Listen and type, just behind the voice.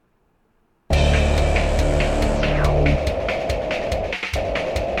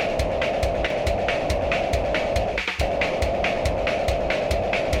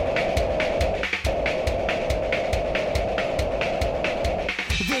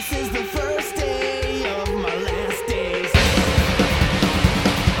This is the first day of my last days.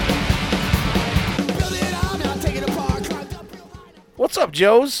 Build it up, now take it apart. Climbed up real high. What's up,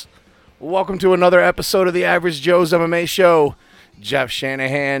 Joes? Welcome to another episode of the Average Joe's MMA Show. Jeff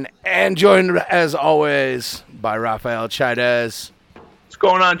Shanahan, and joined as always by Rafael Chaidez. What's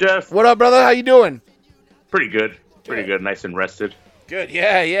going on, Jeff? What up, brother? How you doing? Pretty good. Pretty good. Nice and rested. Good.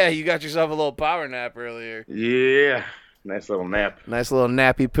 Yeah. You got yourself a little power nap earlier. Yeah. Nice little nap. Nice little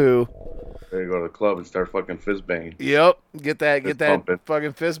nappy poo. Ready to go to the club and start fucking fist banging. Yep. Get that bumping.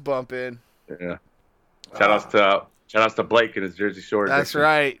 fucking fist bump in. Yeah. Shout outs to Blake and his Jersey Shore. That's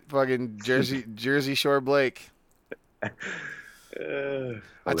right. Fucking Jersey Shore Blake. I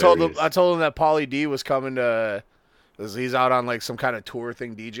told him that Pauly D was coming to. He's out on like some kind of tour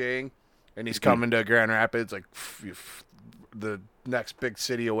thing DJing, and he's coming to Grand Rapids, like the next big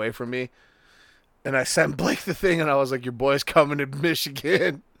city away from me. And I sent Blake the thing, and I was like, "Your boy's coming to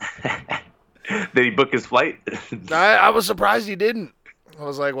Michigan." Did he book his flight? I was surprised he didn't. I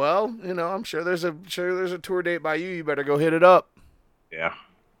was like, "Well, I'm sure there's a tour date by you. You better go hit it up." Yeah,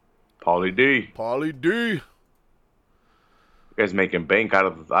 Pauly D. You guys making bank out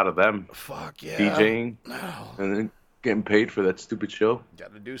of them. Fuck yeah. DJing and then getting paid for that stupid show.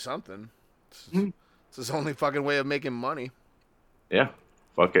 Got to do something. It's his only fucking way of making money. Yeah,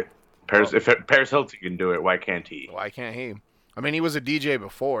 fuck it. If Paris Hilton can do it, why can't he? Why can't he? I mean, he was a DJ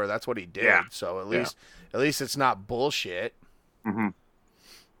before. That's what he did. Yeah. So at least it's not bullshit. Mm-hmm.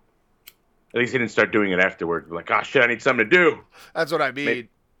 At least he didn't start doing it afterwards. Like, oh shit, I need something to do. That's what I mean.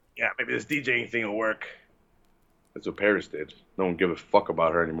 Maybe this DJing thing will work. That's what Paris did. No one give a fuck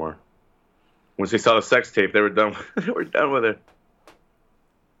about her anymore. Once they saw the sex tape, they were done. They were done with it.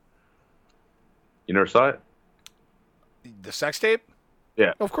 You never saw it? The sex tape?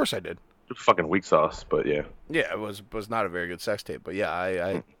 Yeah. Of course I did. It was fucking weak sauce, but yeah. Yeah, it was not a very good sex tape, but yeah,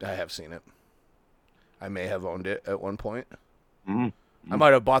 I have seen it. I may have owned it at one point. I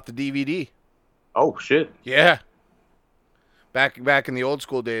might have bought the DVD. Oh shit. Yeah. Back in the old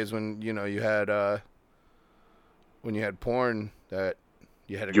school days when you had porn that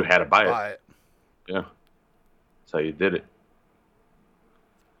you had to buy it. Yeah. That's how you did it.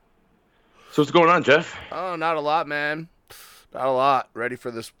 So what's going on, Jeff? Oh, not a lot, man. Not a lot. Ready for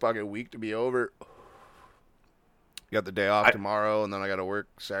this fucking week to be over. Got the day off tomorrow, and then I got to work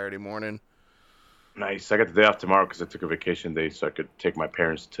Saturday morning. Nice. I got the day off tomorrow because I took a vacation day so I could take my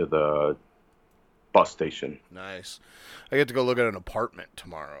parents to the bus station. Nice. I get to go look at an apartment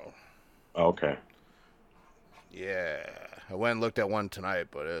tomorrow. Oh, okay. Yeah. I went and looked at one tonight,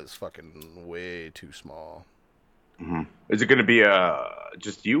 but it's fucking way too small. Mm-hmm. Is it going to be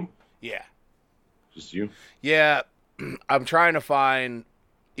just you? Yeah. Just you? Yeah. I'm trying to find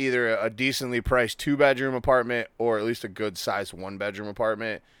either a decently priced 2-bedroom apartment or at least a good sized 1-bedroom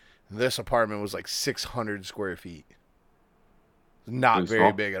apartment. This apartment was like 600 square feet. Not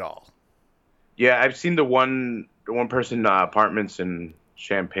very big at all. Yeah, I've seen the one person apartments in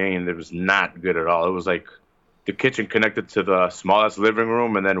Champaign. It was not good at all. It was like the kitchen connected to the smallest living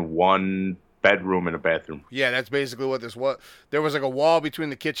room and then one bedroom and a bathroom. Yeah, that's basically what this was. There was like a wall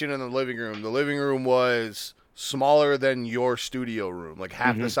between the kitchen and the living room. The living room was smaller than your studio room, like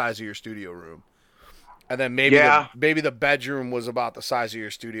half the size of your studio room. And then maybe the bedroom was about the size of your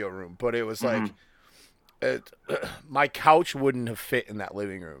studio room, but it was like my couch wouldn't have fit in that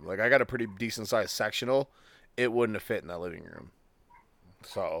living room. Like I got a pretty decent sized sectional, it wouldn't have fit in that living room.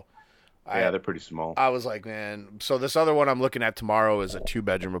 So they're pretty small. I was like, man. So this other one I'm looking at tomorrow is a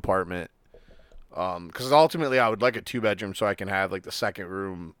 2-bedroom apartment. Because ultimately I would like a 2-bedroom so I can have like the second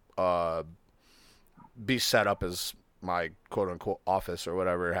room be set up as my quote-unquote office or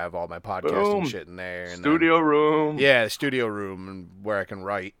whatever, have all my podcasting shit in there. And studio room. Yeah, studio room, and where I can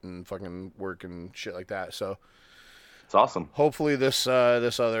write and fucking work and shit like that. So it's awesome. Hopefully this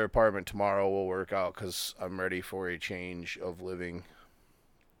other apartment tomorrow will work out because I'm ready for a change of living.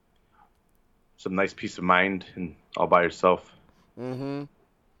 Some nice peace of mind and all by yourself. Mm-hmm.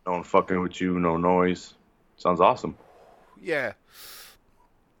 No one fucking with you, no noise. Sounds awesome. Yeah.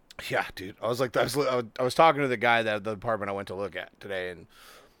 Yeah, dude. I was talking to the guy that the apartment I went to look at today, and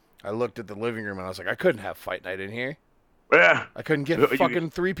I looked at the living room, and I was like, I couldn't have fight night in here. Yeah. I couldn't get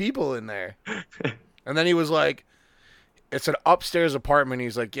fucking 3 people in there. And then he was like, it's an upstairs apartment.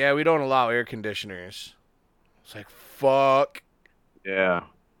 He's like, yeah, we don't allow air conditioners. It's like, fuck. Yeah.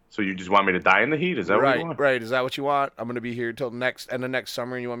 So you just want me to die in the heat? Is that what you want? Right. Is that what you want? I'm going to be here till end of next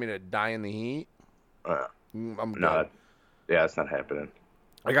summer, and you want me to die in the heat? I'm not. Yeah, it's not happening.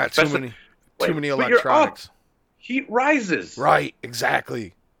 I got too many electronics. Heat rises. Right,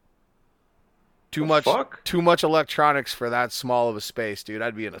 exactly. Too Fuck? too much electronics for that small of a space, dude.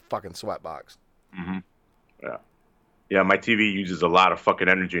 I'd be in a fucking sweatbox. Mm-hmm. Yeah. Yeah, my TV uses a lot of fucking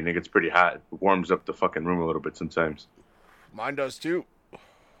energy and it gets pretty hot. It warms up the fucking room a little bit sometimes. Mine does too.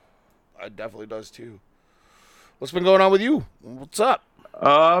 It definitely does too. What's been going on with you? What's up?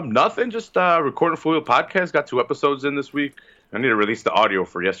 Nothing. Just recording Full Wheel Podcast. Got 2 episodes in this week. I need to release the audio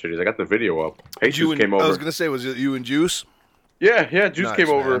for yesterday's. I got the video up. Jesus came over. I was gonna say, was it you and Juice? Yeah. Juice Nice, came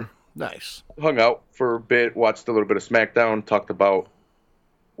over. man. Nice. Hung out for a bit. Watched a little bit of SmackDown. Talked about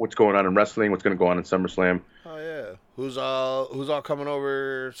what's going on in wrestling. What's going to go on in SummerSlam. Oh yeah. Who's all coming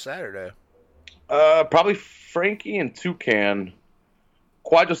over Saturday? Probably Frankie and Toucan.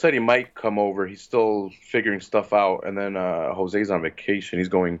 Quadro said he might come over. He's still figuring stuff out. And then Jose's on vacation. He's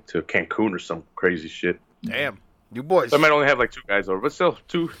going to Cancun or some crazy shit. Damn. You boys. So I might only have like 2 guys over, but still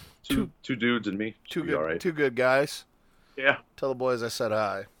two dudes and me. Two Should be good, all right. 2 good guys. Yeah. Tell the boys I said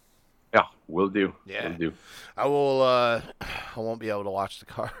hi. Yeah, will do. Yeah. Will do. I will. I won't be able to watch the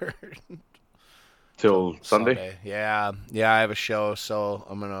card Till Sunday? Yeah. I have a show, so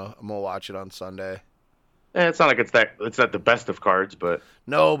I'm gonna watch it on Sunday. It's not like it's not the best of cards, but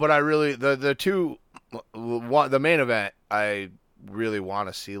No, but I really the main event I really want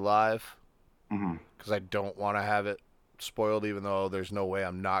to see live because I don't want to have it spoiled, even though there's no way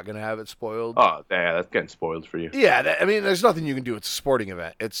I'm not gonna have it spoiled. oh yeah, that's getting spoiled for you. Yeah, I mean, there's nothing you can do. It's a sporting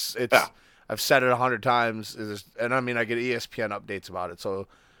event. It's. Yeah. I've said it 100 times, and I mean, I get ESPN updates about it. So,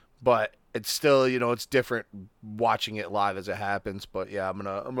 but it's still, it's different watching it live as it happens. But yeah, I'm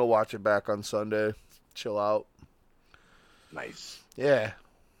gonna watch it back on Sunday. Chill out. Nice. Yeah.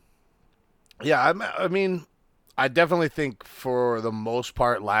 I mean, I definitely think for the most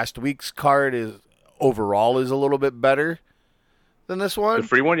part, last week's card is a little bit better than this one. The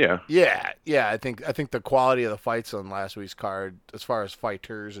free one, yeah. Yeah. I think the quality of the fights on last week's card, as far as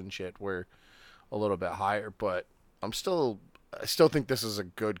fighters and shit, were a little bit higher. But I still think this is a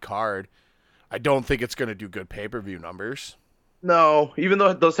good card. I don't think it's going to do good pay-per-view numbers. No, even though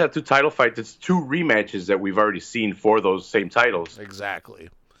it does have 2 title fights, it's 2 rematches that we've already seen for those same titles. Exactly.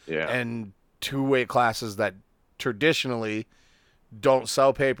 Yeah. And 2 weight classes that traditionally don't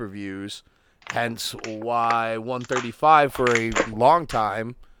sell pay-per-views. Hence why 135 for a long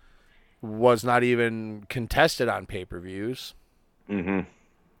time was not even contested on pay-per-views. Mm-hmm.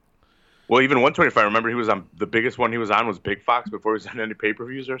 Well, even 125, remember he was on, the biggest one he was on was Big Fox before he was on any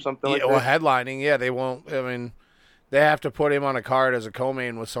pay-per-views or something like that? Well, headlining, they won't, I mean, they have to put him on a card as a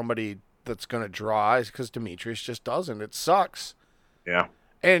co-main with somebody that's going to draw eyes because Demetrius just doesn't. It sucks. Yeah.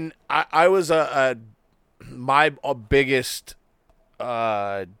 And I was my biggest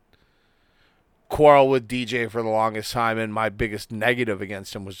quarrel with DJ for the longest time, and my biggest negative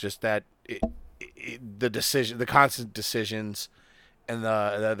against him was just that the constant decisions and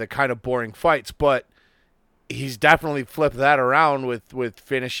the kind of boring fights. But he's definitely flipped that around with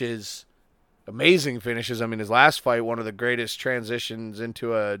finishes, amazing finishes. I mean, his last fight, one of the greatest transitions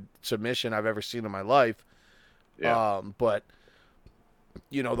into a submission I've ever seen in my life. Yeah. But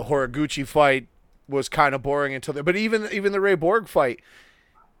the Horiguchi fight was kind of boring but even the Ray Borg fight,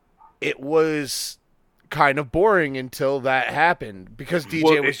 it was kind of boring until that happened because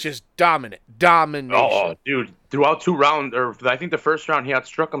DJ was just domination. Oh, dude! Throughout 2 rounds, or I think the first round, he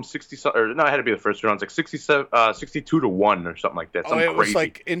outstruck him 60. Or no, it had to be the first round. It's like 67, 62-1 or something like that. It was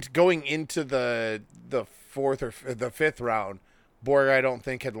like going into the 4th or the 5th round. Borg, I don't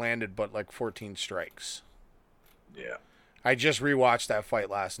think had landed but like 14 strikes. Yeah. I just rewatched that fight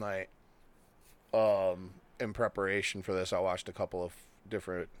last night. In preparation for this, I watched a couple of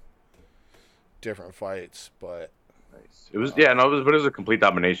different fights, but nice. It was but it was a complete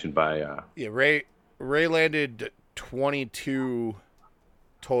domination by Ray landed 22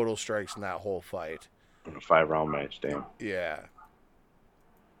 total strikes in that whole fight in a 5-round match. Damn. Yeah.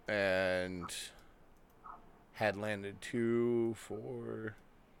 And had landed 2 for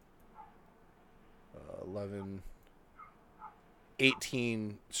 11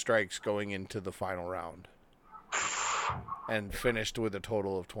 18 strikes going into the final round and finished with a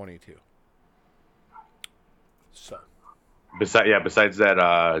total of 22. So, besides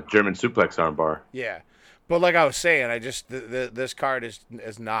that German suplex armbar. Yeah, but like I was saying, I just this card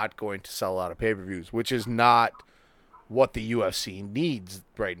is not going to sell a lot of pay-per-views, which is not what the UFC needs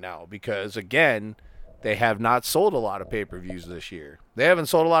right now because again, they have not sold a lot of pay-per-views this year. They haven't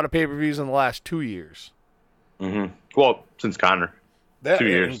sold a lot of pay-per-views in the last 2 years. Mm-hmm. Well, since Conor. 2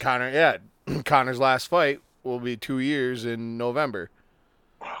 years. Conor's last fight will be 2 years in November.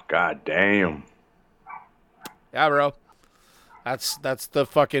 Oh, God damn. Yeah, bro. That's the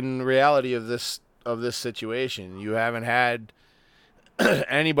fucking reality of this situation. You haven't had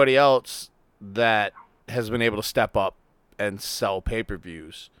anybody else that has been able to step up and sell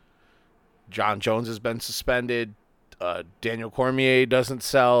pay-per-views. John Jones has been suspended. Daniel Cormier doesn't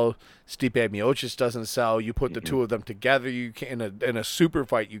sell. Stipe Miocic doesn't sell. You put the two of them together, you can in a super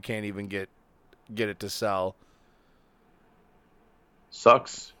fight, you can't even get it to sell.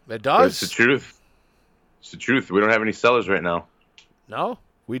 Sucks. It does. It's the truth. It's the truth. We don't have any sellers right now. No,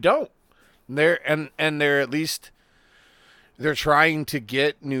 we don't. They're at least they're trying to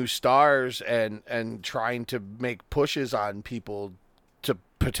get new stars and trying to make pushes on people to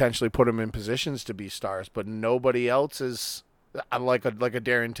potentially put them in positions to be stars, but nobody else is like a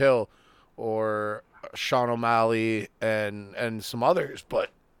Darren Till or Sean O'Malley and some others.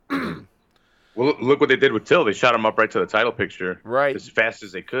 But well, look what they did with Till. They shot him up right to the title picture, right, as fast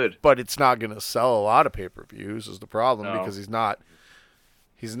as they could. But it's not going to sell a lot of pay-per-views is the problem, because he's not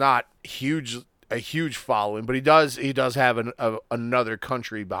a huge following, but he does have another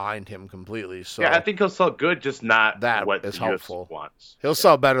country behind him completely. So yeah, I think he'll sell good, just not that what is the helpful. UFC wants. He'll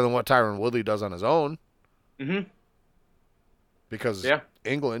sell better than what Tyron Woodley does on his own. Mm-hmm. Because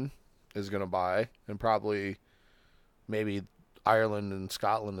England is going to buy, and probably maybe Ireland and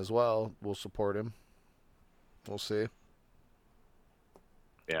Scotland as well will support him. We'll see.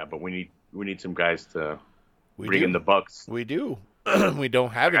 Yeah, but we need some guys to bring in the bucks. We do. We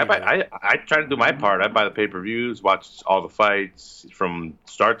don't have any. I try to do my part. I buy the pay-per-views, watch all the fights from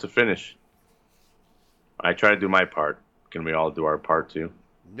start to finish. I try to do my part. Can we all do our part too?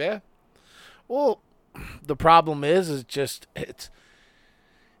 Yeah. Well, the problem is just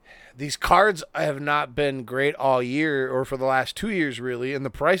these cards have not been great all year or for the last 2 years really, and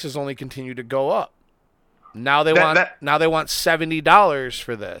the prices only continue to go up. Now they want $70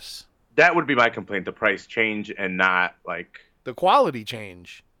 for this. That would be my complaint. The price change and not like the quality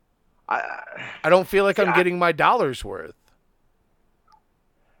change. I don't feel like I'm getting my dollar's worth.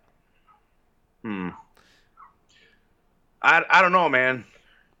 I don't know, man.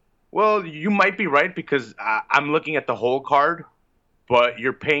 Well, you might be right, because I'm looking at the whole card, but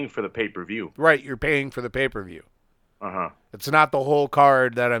you're paying for the pay-per-view. Right, you're paying for the pay-per-view. Uh-huh. It's not the whole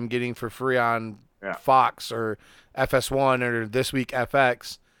card that I'm getting for free on Fox or FS1 or This Week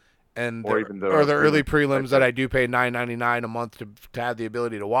FX. Or the early prelims that I do pay $9.99 a month to have the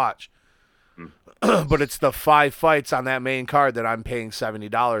ability to watch. But it's the 5 fights on that main card that I'm paying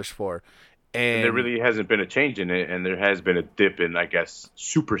 $70 for. And there really hasn't been a change in it, and there has been a dip in, I guess,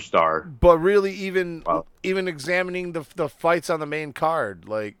 superstar. But really, even examining the fights on the main card,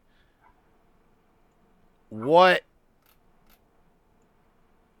 like what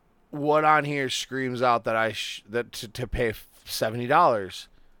on here screams out that to pay $70?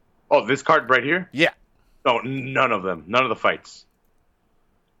 Oh, this card right here? Yeah. No, none of them. None of the fights.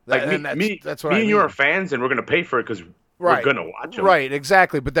 That's what I mean. And you are fans, and we're going to pay for it because we're going to watch them. Right,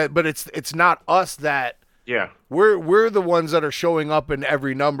 exactly. But it's not us that. Yeah. We're the ones that are showing up in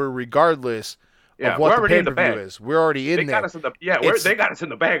every number regardless of what the pay-per-view is. We're already in there. They got us in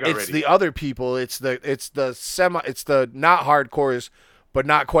the bag already. It's the other people. It's the not hardcores, but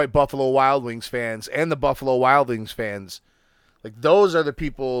not quite Buffalo Wild Wings fans and the Buffalo Wild Wings fans. Like, those are the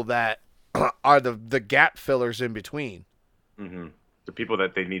people that are the gap fillers in between. Mm-hmm. The people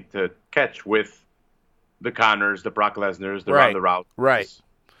that they need to catch with the Connors, the Brock Lesnars, the Ronda Rousey. Right.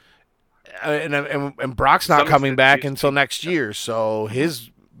 And Brock's not coming back until next year, so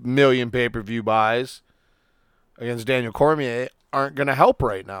his million pay-per-view buys against Daniel Cormier aren't going to help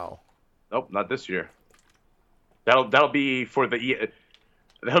right now. Nope, not this year. That'll be for the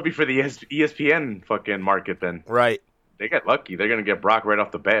ESPN fucking market then. Right. They got lucky. They're going to get Brock right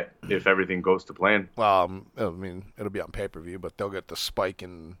off the bat if everything goes to plan. Well, I mean, it'll be on pay-per-view, but they'll get the spike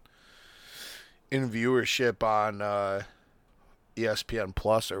in viewership on ESPN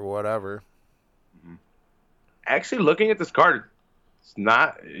Plus or whatever. Actually, looking at this card,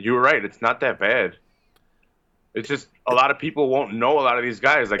 you were right, it's not that bad. It's just a lot of people won't know a lot of these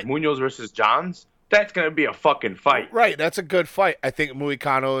guys. Like Munoz versus Johns, that's going to be a fucking fight. Right, that's a good fight. I think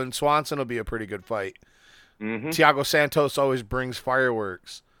Moicano and Swanson will be a pretty good fight. Mm-hmm. Thiago Santos always brings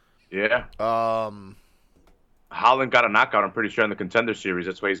fireworks. Yeah. Holland got a knockout, I'm pretty sure, in the Contender Series.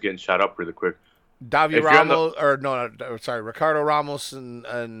 That's why he's getting shot up really quick. Ricardo Ramos and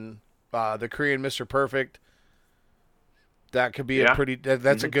the Korean Mr. Perfect. That could be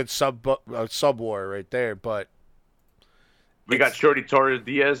that's a good sub war right there. But we got Shorty Torres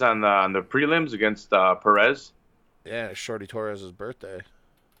Diaz on the prelims against Perez. Yeah, Shorty Torres' birthday.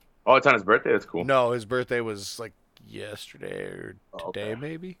 Oh, it's on his birthday? That's cool. No, his birthday was like yesterday or today,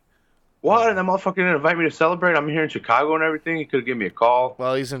 maybe. What? And that motherfucker didn't invite me to celebrate? I'm here in Chicago and everything. He could have given me a call.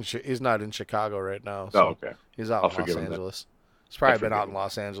 Well, he's not in Chicago right now. So okay. He's out in Los Angeles. It's probably been out in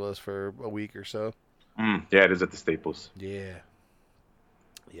Los Angeles for a week or so. Yeah, it is at the Staples. Yeah.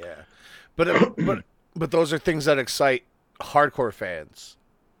 But those are things that excite hardcore fans.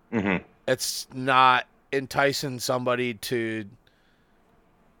 Mm-hmm. It's not enticing somebody to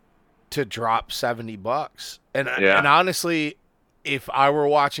drop $70. And honestly, if I were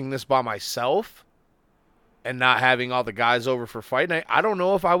watching this by myself and not having all the guys over for fight night, I don't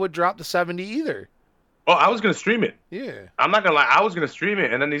know if I would drop the 70 either. Oh, I was gonna stream it. Yeah, I'm not gonna lie. I was gonna stream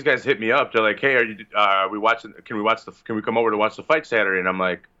it, and then these guys hit me up. They're like, "Hey, are we watching? Can we come over to watch the fight Saturday?" And I'm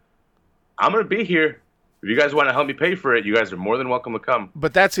like, "I'm gonna be here. If you guys want to help me pay for it, you guys are more than welcome to come."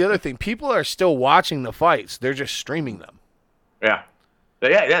 But that's the other thing. People are still watching the fights. They're just streaming them. Yeah.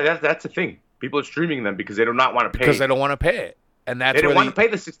 That's the thing. People are streaming them because they do not want to pay. Because they don't want to pay it, and that's they didn't want to pay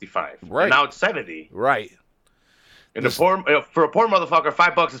the 65. Right. And now it's 70. Right. And for a poor motherfucker,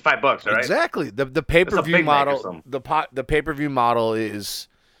 $5 is $5, all right? Exactly. The pay-per-view model, the pay-per-view model is,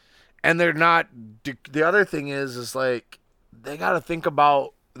 and they're not. The other thing is like they got to think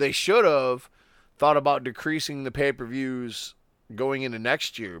about. They should have thought about decreasing the pay-per-views going into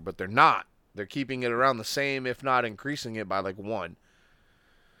next year, but they're not. They're keeping it around the same, if not increasing it by like one.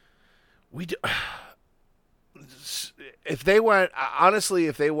 If they went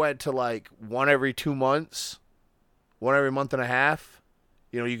to like one every 2 months. One every month and a half.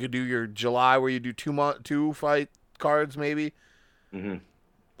 You know, you could do your July where you do two fight cards maybe. Mm-hmm.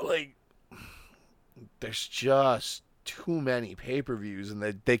 But like, there's just too many pay-per-views, and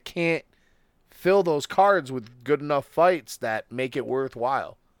they can't fill those cards with good enough fights that make it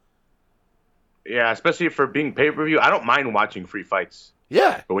worthwhile. Yeah, especially for being pay-per-view. I don't mind watching free fights.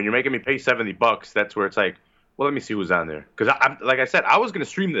 Yeah. But when you're making me pay $70, that's where it's like, well, let me see who's on there. Because, like I said, I was going to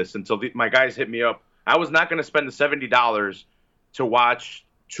stream this until my guys hit me up. I was not going to spend the $70 to watch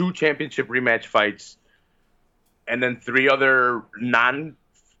 2 championship rematch fights and then 3 other number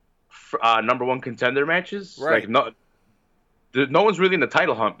one contender matches. Right. Like no one's really in the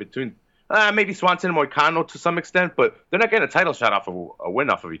title hunt between maybe Swanson and Moicano to some extent, but they're not getting a title shot off of a win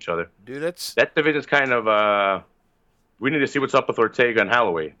off of each other. Dude, that division's kind of we need to see what's up with Ortega and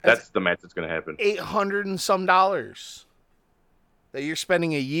Holloway. That's the match that's going to happen. $800 and some dollars that you're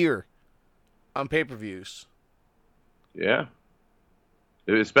spending a year on pay-per-views. Yeah.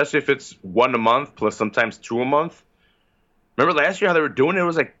 Especially if it's 1 a month plus sometimes 2 a month. Remember last year how they were doing it? It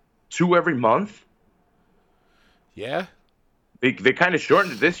was like 2 every month. Yeah. They kind of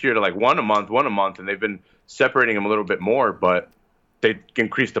shortened it this year to like 1 a month, and they've been separating them a little bit more, but they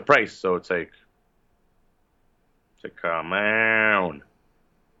increased the price, so it's like come on.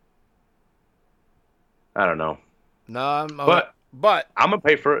 I don't know. No, but I'm gonna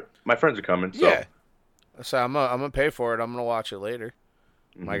pay for it. My friends are coming. So. Yeah. So I'm gonna pay for it. I'm gonna watch it later.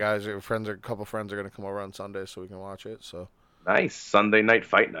 Mm-hmm. My guys a couple friends are gonna come over on Sunday so we can watch it. So nice Sunday night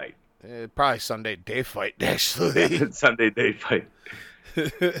fight night. Probably Sunday day fight actually. Sunday day fight.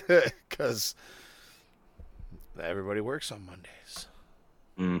 Because everybody works on Mondays.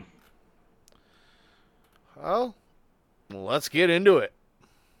 Mm. Well, let's get into it.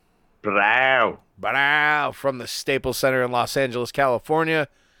 Brow. From the Staples Center in Los Angeles, California.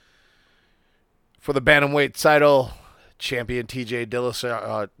 For the bantamweight title, champion TJ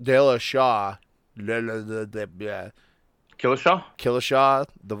Dillashaw. Dillashaw,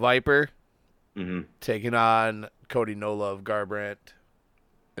 the Viper, taking on Cody No Love Garbrandt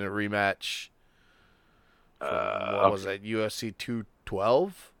in a rematch. What was that? UFC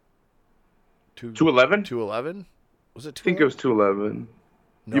 212? 211? 211? Was it 211? I think it was 211.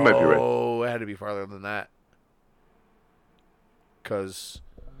 No, you might be right. It had to be farther than that. Because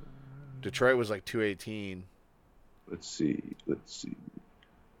Detroit was like 218. Let's see.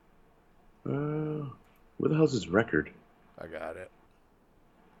 Where the hell's his record? I got it.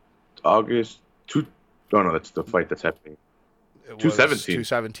 August 2. Oh no, that's the fight that's happening. 217.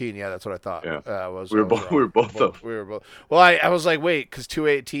 217. Yeah, that's what I thought. Yeah, we were both up. Well, I was like, wait, because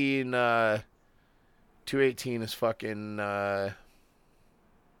 218. 218 is fucking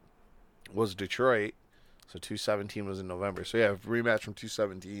was Detroit, so 217 was in November. So yeah, rematch from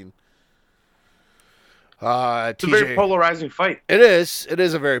 217. It's a very polarizing fight. It is. It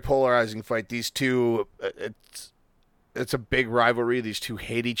is a very polarizing fight. These two, it's a big rivalry. These two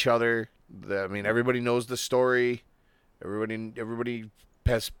hate each other. I mean, everybody knows the story. Everybody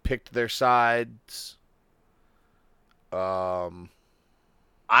has picked their sides.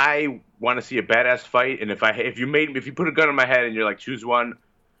 I want to see a badass fight, and if you put a gun in my head and you're like, choose one,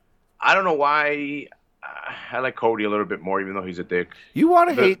 I don't know why I like Cody a little bit more, even though he's a dick. You want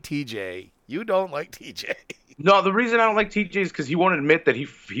to hate TJ. You don't like TJ. No, the reason I don't like TJ is because he won't admit that he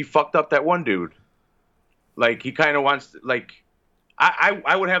fucked up that one dude. Like, he kind of wants, like,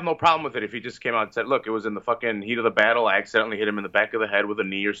 I would have no problem with it if he just came out and said, look, it was in the fucking heat of the battle. I accidentally hit him in the back of the head with a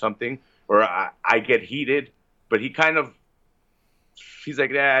knee or something. Or I get heated. But he's like,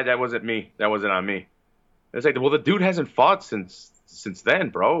 nah, that wasn't me. That wasn't on me. And it's like, well, the dude hasn't fought since then,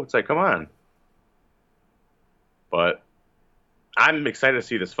 bro. It's like, come on. But I'm excited to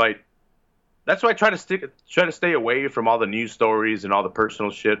see this fight. That's why I try to stay away from all the news stories and all the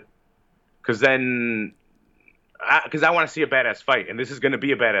personal shit. Because I want to see a badass fight, and this is going to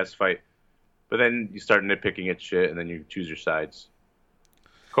be a badass fight. But then you start nitpicking at shit, and then you choose your sides.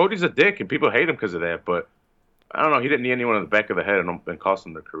 Cody's a dick, and people hate him because of that. But I don't know. He didn't knee anyone in the back of the head and cost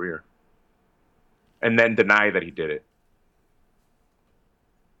them their career, and then deny that he did it.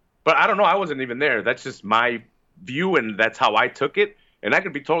 But I don't know. I wasn't even there. That's just my view, and that's how I took it. And I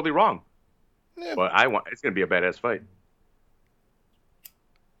could be totally wrong. Yeah. But it's going to be a badass fight.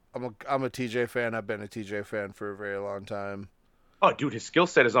 I'm a TJ fan. I've been a TJ fan for a very long time. Oh, dude, his skill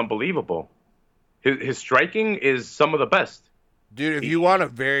set is unbelievable. His striking is some of the best. Dude, if you want a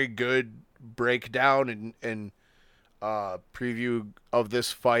very good breakdown and preview of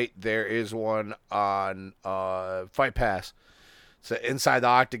this fight, there is one on Fight Pass. So Inside the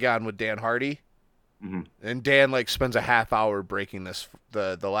Octagon with Dan Hardy. Mm-hmm. And Dan spends a half hour breaking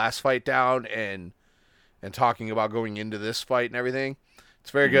the last fight down and talking about going into this fight and everything. It's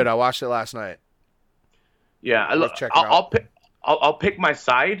very good. I watched it last night. Yeah, I'll pick my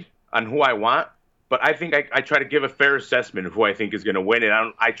side on who I want, but I think I try to give a fair assessment of who I think is going to win,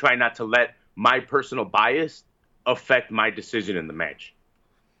 and I try not to let my personal bias affect my decision in the match.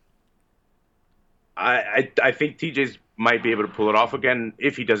 I think TJ's might be able to pull it off again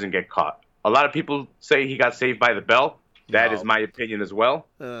if he doesn't get caught. A lot of people say he got saved by the bell. That is my opinion as well.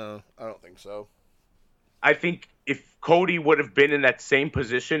 I don't think so. I think if Cody would have been in that same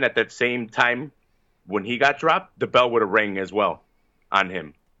position at that same time when he got dropped, the bell would have rang as well on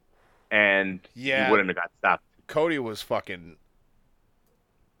him. And he wouldn't have got stopped. Cody was fucking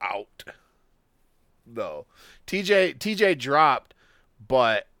out, though. TJ dropped,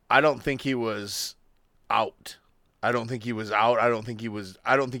 but I don't think he was out. I don't think he was out. I don't think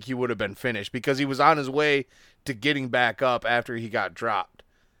he would have been finished because he was on his way to getting back up after he got dropped.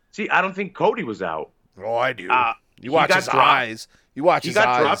 See, I don't think Cody was out. Oh, I do. You watch his eyes. You watch his eyes. He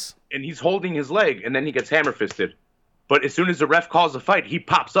got dropped, and he's holding his leg, and then he gets hammer-fisted. But as soon as the ref calls the fight, he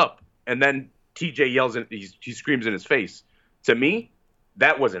pops up, and then TJ yells and he screams in his face. To me,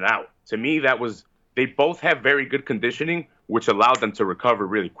 that wasn't out. To me, they both have very good conditioning, which allowed them to recover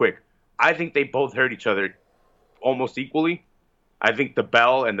really quick. I think they both hurt each other almost equally. I think the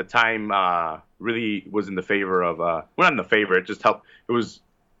bell and the time really was in the favor of not in the favor. It just helped. It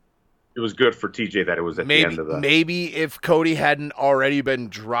was good for TJ that it was at the end of the. Maybe if Cody hadn't already been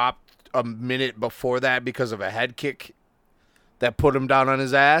dropped a minute before that because of a head kick that put him down on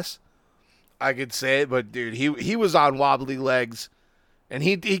his ass, I could say it. But dude, he was on wobbly legs, and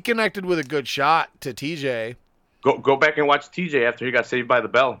he connected with a good shot to TJ. Go back and watch TJ after he got saved by the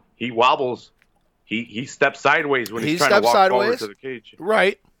bell. He wobbles. He steps sideways when he's trying to walk forward to the cage.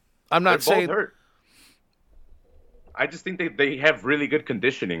 Right. I'm not saying. Both hurt. I just think they have really good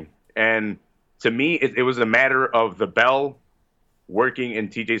conditioning. And to me, it was a matter of the bell working in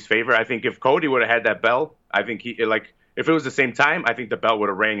TJ's favor. I think if Cody would have had that bell, I think if it was the same time, I think the bell would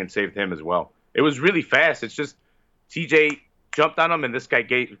have rang and saved him as well. It was really fast. It's just TJ jumped on him and this guy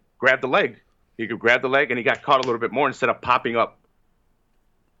grabbed the leg. He could grab the leg and he got caught a little bit more instead of popping up.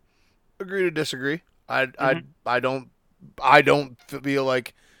 Agree to disagree. I don't feel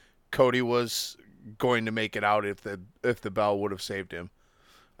like Cody was going to make it out if the bell would have saved him.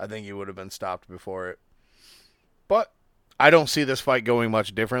 I think he would have been stopped before it. But I don't see this fight going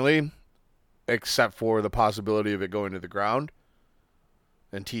much differently, except for the possibility of it going to the ground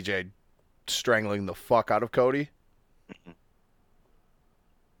and TJ strangling the fuck out of Cody.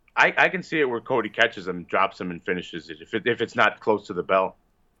 I can see it where Cody catches him, drops him, and finishes it if it's not close to the bell.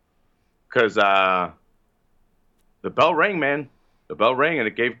 Because the bell rang, man. The bell rang, and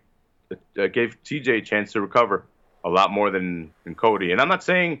it gave TJ a chance to recover a lot more than Cody. And I'm not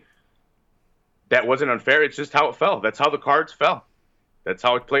saying that wasn't unfair. It's just how it fell. That's how the cards fell. That's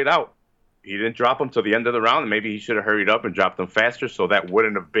how it played out. He didn't drop him till the end of the round. Maybe he should have hurried up and dropped him faster, so that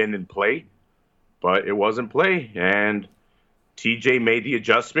wouldn't have been in play. But it wasn't play, and TJ made the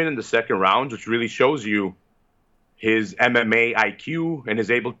adjustment in the second round, which really shows you his MMA IQ and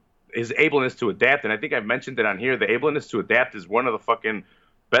his ableness to adapt. And I think I've mentioned it on here. The ableness to adapt is one of the fucking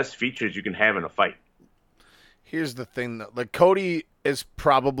best features you can have in a fight. Here's the thing, though. Cody is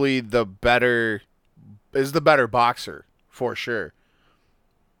probably the better boxer, for sure.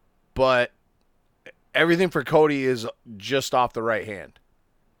 But everything for Cody is just off the right hand.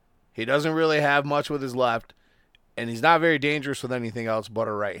 He doesn't really have much with his left, and he's not very dangerous with anything else but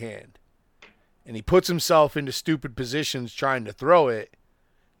a right hand. And he puts himself into stupid positions trying to throw it,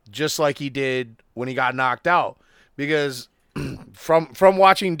 just like he did when he got knocked out. Because from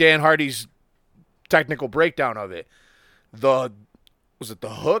watching Dan Hardy's technical breakdown of it, was it the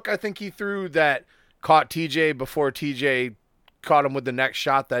hook I think he threw that caught TJ before TJ caught him with the next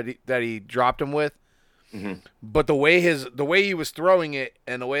shot that he dropped him with? Mm-hmm. But the way he was throwing it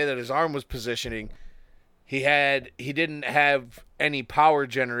and the way that his arm was positioning, he didn't have any power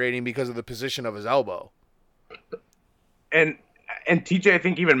generating because of the position of his elbow. And TJ, I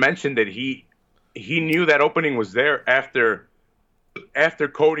think, even mentioned that he knew that opening was there after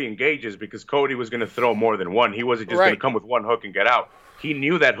Cody engages, because Cody was going to throw more than one. He wasn't just going to come with one hook and get out. He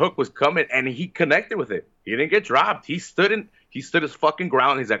knew that hook was coming, and he connected with it. He didn't get dropped. He stood his fucking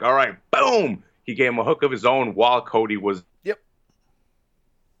ground. He's like, all right, boom. He gave him a hook of his own while Cody was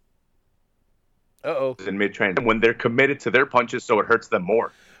in mid-transition, when they're committed to their punches, so it hurts them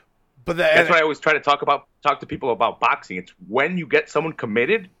more. But that's what I always try to talk to people about boxing. It's when you get someone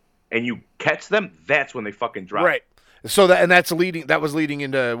committed and you catch them, that's when they fucking drop. Right. So that was leading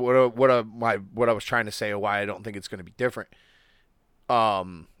into what I was trying to say, why I don't think it's going to be different.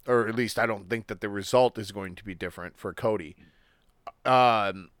 Or at least I don't think that the result is going to be different for Cody.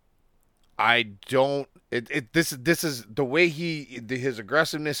 I don't. This is the way his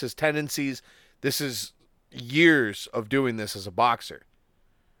aggressiveness, his tendencies. This is years of doing this as a boxer.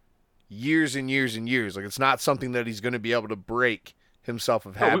 Years and years and years. Like, it's not something that he's going to be able to break himself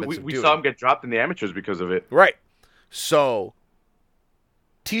of habits. We saw him get dropped in the amateurs because of it. Right. So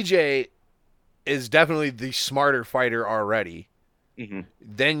TJ is definitely the smarter fighter already. Mm-hmm.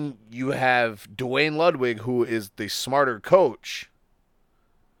 Then you have Dwayne Ludwig, who is the smarter coach.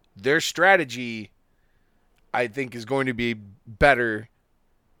 Their strategy, I think, is going to be better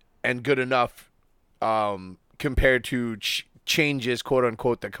and good enough compared to changes, quote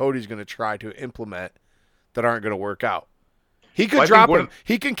unquote, that Cody's going to try to implement that aren't going to work out. He could drop him.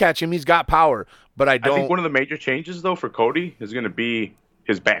 He can catch him. He's got power, but I think one of the major changes though for Cody is going to be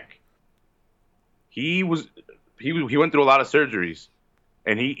his back. He went through a lot of surgeries,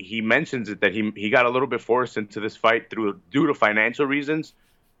 and he mentions it that he got a little bit forced into this fight due to financial reasons,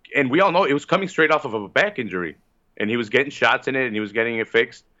 and we all know it was coming straight off of a back injury, and he was getting shots in it, and he was getting it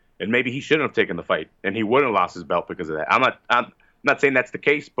fixed. And maybe he shouldn't have taken the fight, and he wouldn't have lost his belt because of that. I'm not saying that's the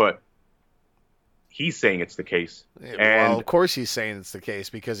case, but he's saying it's the case. Yeah, well, of course he's saying it's the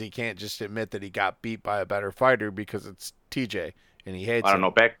case, because he can't just admit that he got beat by a better fighter because it's TJ and he hates. I don't know.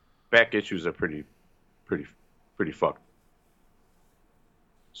 Back issues are pretty fucked.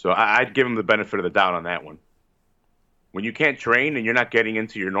 So I'd give him the benefit of the doubt on that one. When you can't train and you're not getting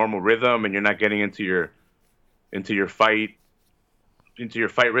into your normal rhythm and you're not getting into your fight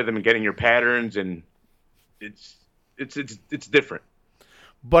rhythm and getting your patterns, and it's different.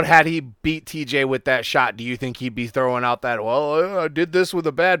 But had he beat TJ with that shot, do you think he'd be throwing out that, well, I did this with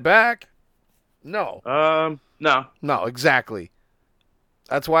a bad back? No. No, exactly.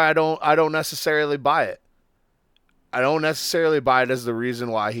 That's why I don't necessarily buy it. I don't necessarily buy it as the reason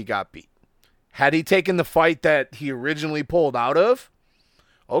why he got beat. Had he taken the fight that he originally pulled out of,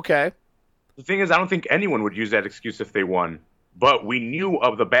 okay. The thing is, I don't think anyone would use that excuse if they won. But we knew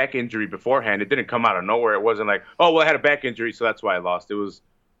of the back injury beforehand. It didn't come out of nowhere. It wasn't like, oh, well, I had a back injury, so that's why I lost. It was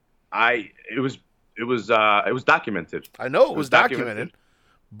documented. I know it was documented,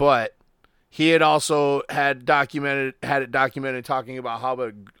 but he had also had it documented talking about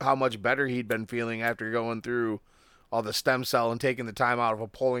how much better he'd been feeling after going through all the stem cell and taking the time out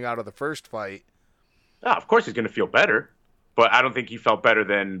of pulling out of the first fight. Oh, of course he's going to feel better, but I don't think he felt better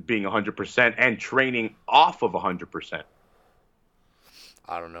than being 100% and training off of 100%.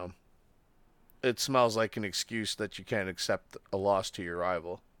 I don't know. It smells like an excuse that you can't accept a loss to your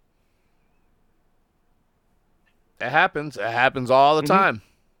rival. It happens. It happens all the time.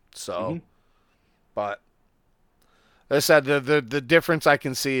 So, but as I said, the difference I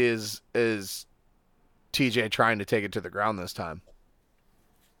can see is TJ trying to take it to the ground this time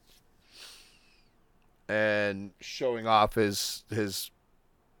and showing off his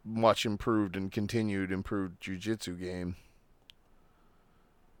much improved and continued improved jiu-jitsu game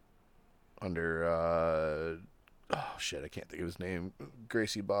under I can't think of his name.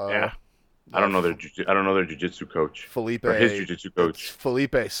 Gracie Ba. Yeah. I don't know their jiu-jitsu coach. Felipe. Or his jiu-jitsu coach.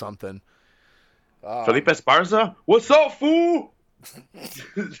 Felipe something. Felipe Esparza? What's up, fool?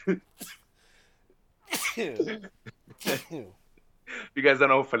 If you guys don't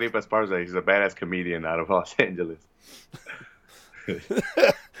know Felipe Esparza, he's a badass comedian out of Los Angeles.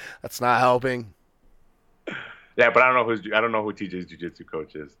 That's not helping. Yeah, but I don't know who TJ's jiu-jitsu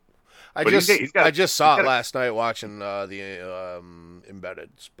coach is. I just saw it last night watching the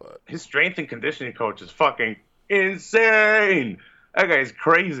Embeddeds, but his strength and conditioning coach is fucking insane. That guy's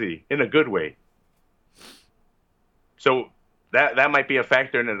crazy in a good way. So that might be a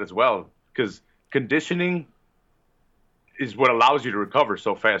factor in it as well, because conditioning is what allows you to recover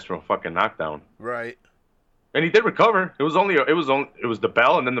so fast from a fucking knockdown. Right. And he did recover. It was the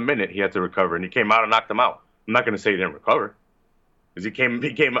bell and then the minute he had to recover, and he came out and knocked him out. I'm not going to say he didn't recover, because he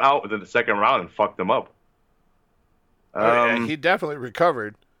came out within the second round and fucked him up. He definitely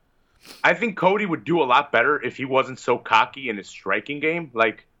recovered. I think Cody would do a lot better if he wasn't so cocky in his striking game.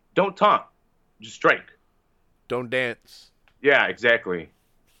 Like, don't taunt, just strike. Don't dance. Yeah, exactly.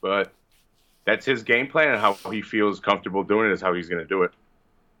 But that's his game plan, and how he feels comfortable doing it is how he's going to do it.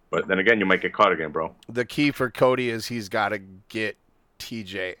 But then again, you might get caught again, bro. The key for Cody is he's got to get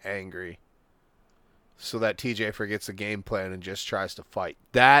TJ angry so that TJ forgets the game plan and just tries to fight.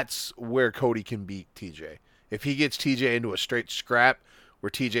 That's where Cody can beat TJ. If he gets TJ into a straight scrap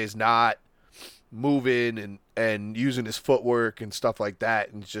where TJ's not moving and using his footwork and stuff like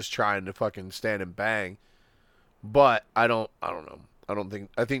that and just trying to fucking stand and bang. But I don't know.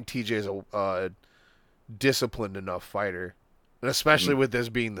 I think TJ's a disciplined enough fighter. And especially with this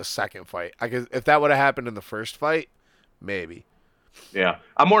being the second fight. If that would have happened in the first fight, maybe. Yeah.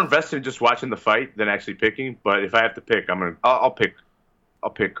 I'm more invested in just watching the fight than actually picking, but if I have to pick, I'll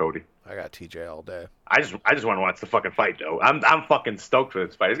pick Cody. I got TJ all day. I just want to watch the fucking fight, though. I'm fucking stoked for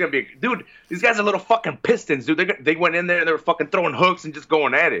this fight. It's gonna be, dude. These guys are little fucking pistons, dude. They went in there and they were fucking throwing hooks and just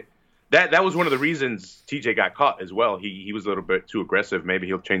going at it. That was one of the reasons TJ got caught as well. He was a little bit too aggressive. Maybe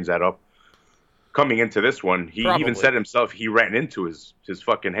he'll change that up. Coming into this one, he even said himself he ran into his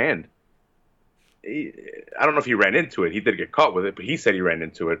fucking hand. I don't know if he ran into it. He did get caught with it, but he said he ran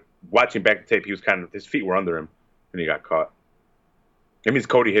into it. Watching back the tape, he was his feet were under him, and he got caught. That means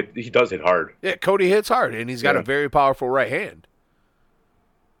he does hit hard. Yeah, Cody hits hard, and he's got a very powerful right hand.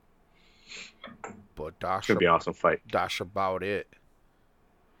 But it's gonna be an awesome fight. That's about it.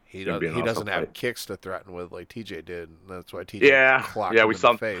 He doesn't have kicks to threaten with like TJ did. And that's why TJ clocked him in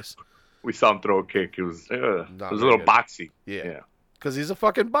the face. We saw him throw a kick. It was a little boxy. Yeah. Because he's a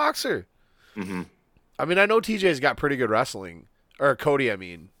fucking boxer. Mm-hmm. I mean, I know TJ's got pretty good wrestling. Or Cody, I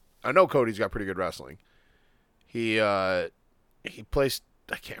mean. I know Cody's got pretty good wrestling. He placed,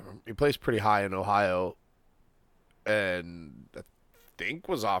 I can't remember. He placed pretty high in Ohio. And I think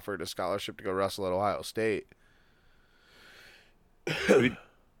was offered a scholarship to go wrestle at Ohio State.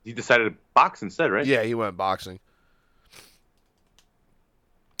 He decided to box instead, right? Yeah, he went boxing.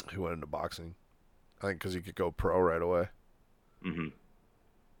 He went into boxing. I think because he could go pro right away. Mm-hmm.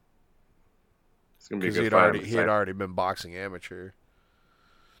 It's gonna be a good fight. He had already been boxing amateur.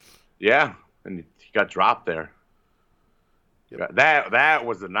 Yeah, and he got dropped there. Yep. That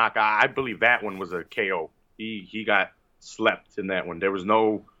was a knock. I believe that one was a KO. He got slept in that one. There was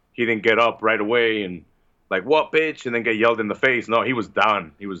he didn't get up right away and like, what, bitch, and then get yelled in the face. No, he was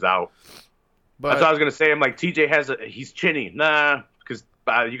done. He was out. But that's what I was gonna say. I'm like, TJ he's chinny. Nah.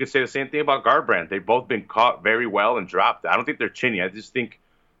 You could say the same thing about Garbrandt. They've both been caught very well and dropped. I don't think they're chinny. I just think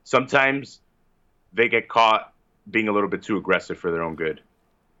sometimes they get caught being a little bit too aggressive for their own good.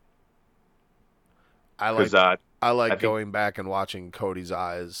 I like going back and watching Cody's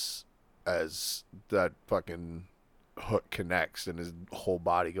eyes as that fucking hook connects and his whole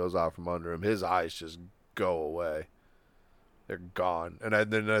body goes out from under him. His eyes just go away. They're gone. And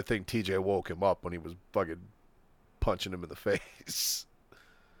then I think TJ woke him up when he was fucking punching him in the face.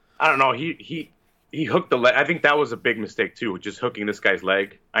 I don't know. He hooked the leg. I think that was a big mistake too, just hooking this guy's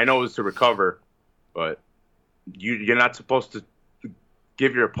leg. I know it was to recover, but you're not supposed to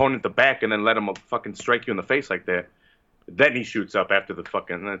give your opponent the back and then let him fucking strike you in the face like that. Then he shoots up after the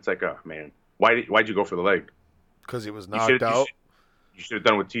fucking. And it's like, oh man, why'd you go for the leg? Because he was knocked out. You should have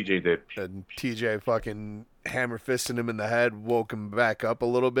done what TJ did. And TJ fucking hammer fisting him in the head, woke him back up a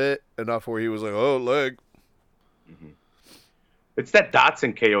little bit enough where he was like, oh, leg. Mm-hmm. It's that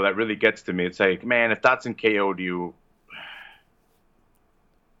Dotson KO that really gets to me. It's like, man, if Dotson KO'd you,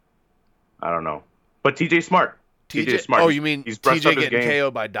 I don't know. But TJ's smart. TJ's smart. Oh, you mean TJ getting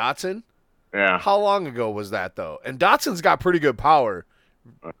KO'd by Dotson? Yeah. How long ago was that, though? And Dotson's got pretty good power.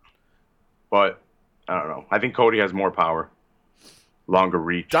 But, I don't know. I think Cody has more power. Longer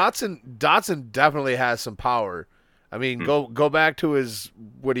reach. Dotson definitely has some power. I mean, go back to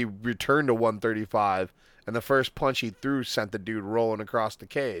when he returned to 135. And the first punch he threw sent the dude rolling across the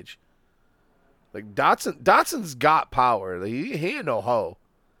cage. Like, Dotson's got power. Like, he ain't no hoe.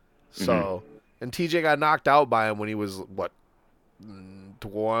 So, and TJ got knocked out by him when he was,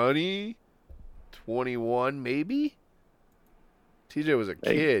 20? 21, maybe. TJ was a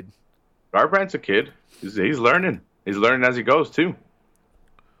kid. Garbrandt's a kid. He's learning. He's learning as he goes too.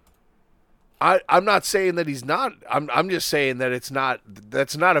 I'm not saying that he's not. I'm just saying that it's not.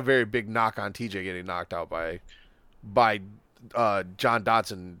 That's not a very big knock on TJ getting knocked out by John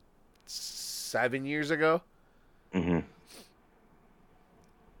Dodson 7 years ago. Mm-hmm.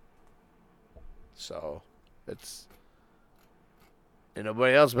 So it's and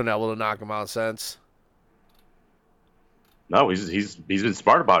nobody else been able to knock him out since. No, he's been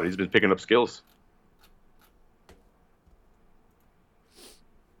smart about it. He's been picking up skills.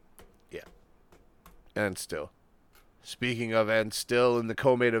 Yeah. And still. Speaking of and still in the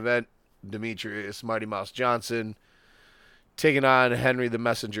co-main event, Demetrius Mighty Mouse Johnson taking on Henry the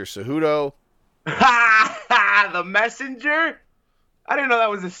Messenger Cejudo. The Messenger? I didn't know that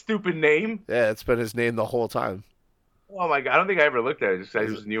was a stupid name. Yeah, it's been his name the whole time. Oh my god, I don't think I ever looked at it. I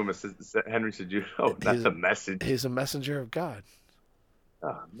just knew him as Henry Cejudo. Oh, not the Messenger. He's a messenger of God.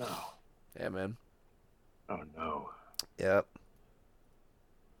 Oh no. Yeah, man. Oh no. Yep.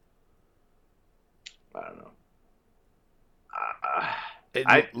 I don't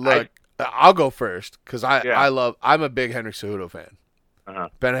know. I'll go first because I'm a big Henry Cejudo fan.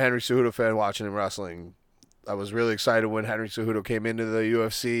 Been a Henry Cejudo fan watching him wrestling. I was really excited when Henry Cejudo came into the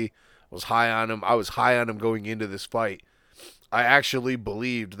UFC. I was high on him. I was high on him going into this fight. I actually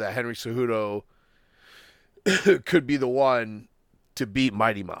believed that Henry Cejudo could be the one to beat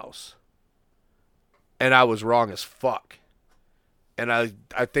Mighty Mouse. And I was wrong as fuck. And I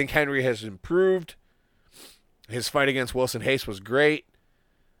think Henry has improved. His fight against Wilson Hayes was great.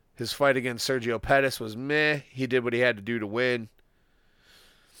 His fight against Sergio Pettis was meh. He did what he had to do to win.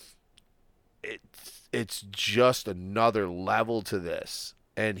 It's just another level to this.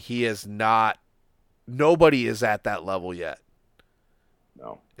 And he is not... Nobody is at that level yet.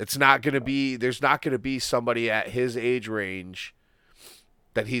 No. It's not going to be... There's not going to be somebody at his age range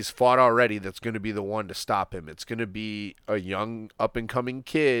that he's fought already that's going to be the one to stop him. It's going to be a young, up-and-coming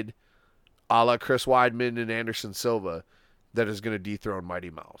kid a la Chris Weidman and Anderson Silva that is going to dethrone Mighty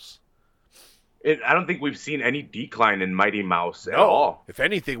Mouse. I don't think we've seen any decline in Mighty Mouse at all. If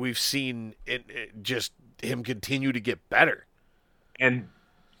anything, we've seen it just him continue to get better. And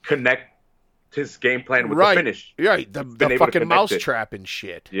connect his game plan with the finish. Right, the fucking mouse trap and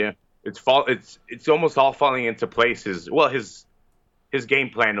shit. Yeah. It's almost all falling into place. His game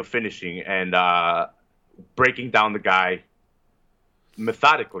plan of finishing and breaking down the guy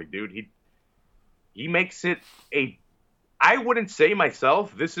methodically, dude. He makes it I wouldn't say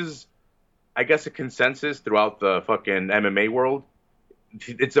myself, this is, I guess, a consensus throughout the fucking MMA world.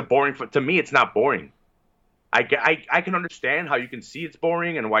 It's to me, it's not boring. I can understand how you can see it's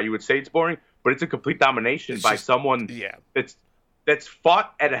boring and why you would say it's boring, but it's a complete domination by someone that's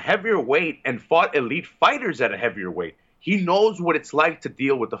fought at a heavier weight and fought elite fighters at a heavier weight. He knows what it's like to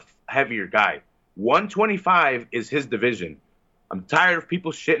deal with a heavier guy. 125 is his division. I'm tired of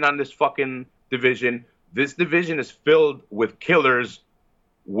people shitting on this fucking division. This division is filled with killers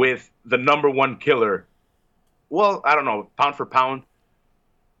with the number one killer. Well, I don't know, pound for pound.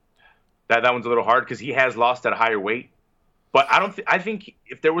 That one's a little hard because he has lost at a higher weight. But I think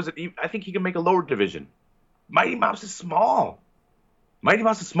if there was I think he can make a lower division. Mighty Mouse is small. Mighty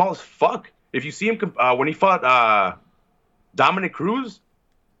Mouse is small as fuck. If you see him when he fought Dominic Cruz.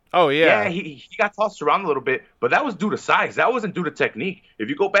 Oh, yeah. Yeah, he got tossed around a little bit, but that was due to size. That wasn't due to technique. If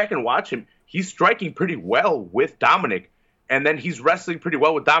you go back and watch him, he's striking pretty well with Dominic, and then he's wrestling pretty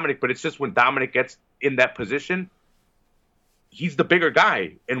well with Dominic, but it's just when Dominic gets in that position, he's the bigger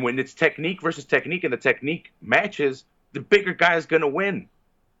guy. And when it's technique versus technique and the technique matches, the bigger guy is going to win.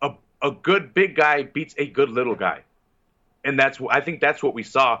 A good big guy beats a good little guy. And I think that's what we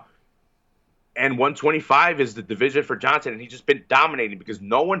saw. And 125 is the division for Johnson, and he's just been dominating because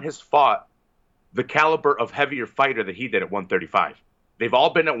no one has fought the caliber of heavier fighter that he did at 135. They've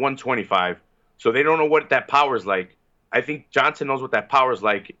all been at 125, so they don't know what that power is like. I think Johnson knows what that power is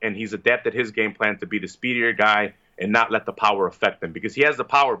like, and he's adapted his game plan to be the speedier guy and not let the power affect him because he has the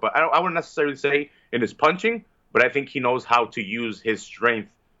power, but I wouldn't necessarily say in his punching, but I think he knows how to use his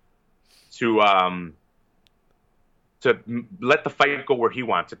strength to let the fight go where he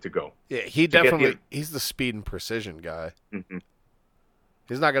wants it to go. Yeah, he's the speed and precision guy. Mm-hmm.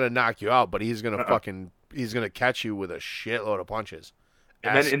 He's not going to knock you out, but he's going to he's going to catch you with a shitload of punches.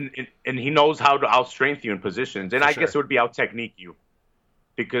 And he knows how to out-strength you in positions. And I guess it would be out-technique you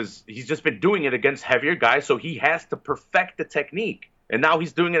because he's just been doing it against heavier guys, so he has to perfect the technique. And now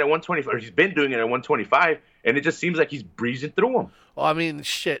he's doing it at 125, or he's been doing it at 125, and it just seems like he's breezing through them. Well, I mean,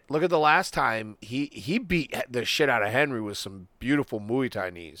 shit, look at the last time he beat the shit out of Henry with some beautiful Muay Thai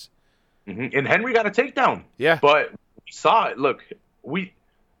knees. And Henry got a takedown. Yeah. But we saw it. Look,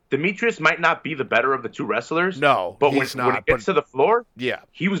 Demetrius might not be the better of the two wrestlers. No, but he's when he gets to the floor, yeah,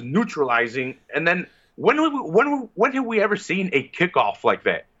 he was neutralizing. And then when have we ever seen a kickoff like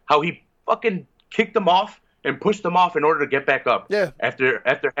that? How he fucking kicked him off and pushed him off in order to get back up. Yeah. After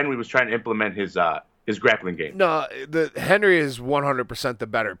Henry was trying to implement his grappling game. No, Henry is 100% the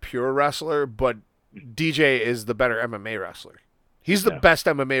better pure wrestler, but DJ is the better MMA wrestler. He's the best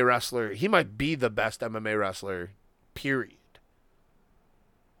MMA wrestler. He might be the best MMA wrestler, period.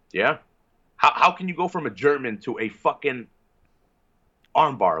 Yeah. How can you go from a German to a fucking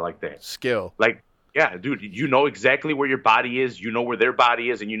armbar like that? Skill. Like, yeah, dude, you know exactly where your body is, you know where their body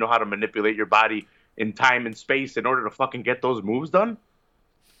is, and you know how to manipulate your body in time and space in order to fucking get those moves done.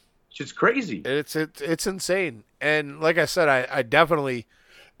 It's just crazy. It's insane. And like I said, I definitely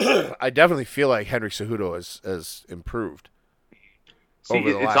feel like Henry Cejudo has improved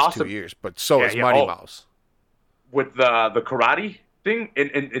over the last 2 years, but so is Mighty Mouse. With the karate thing, and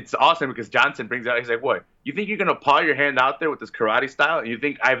it's awesome because Johnson brings out, he's like, what? You think you're going to paw your hand out there with this karate style, and you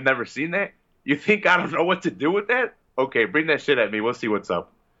think I've never seen that? You think I don't know what to do with that? Okay, bring that shit at me. We'll see what's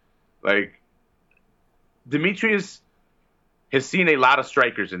up. Like, Demetrius has seen a lot of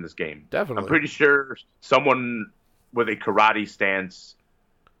strikers in this game. Definitely. I'm pretty sure someone with a karate stance,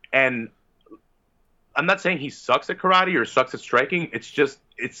 and I'm not saying he sucks at karate or sucks at striking.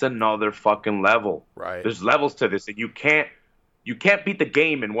 It's another fucking level. Right. There's levels to this, and you can't beat the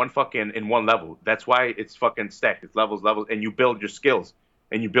game in one level. That's why it's fucking stacked. It's levels, and you build your skills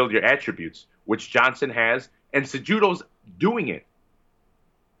and you build your attributes, which Johnson has, and Cejudo's doing it.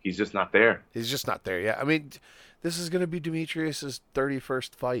 He's just not there. He's just not there yet. I mean, this is going to be Demetrius'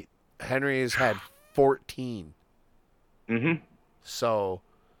 31st fight. Henry has had 14. Mm-hmm. So,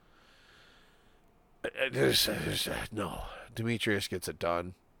 no. Demetrius gets it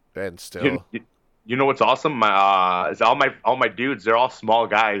done, and still. You know what's awesome? Is all my dudes. They're all small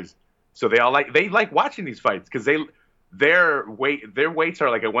guys, so they like watching these fights because their weights are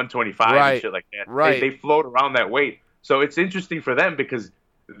like at 125 and shit like that. Right. They float around that weight, so it's interesting for them because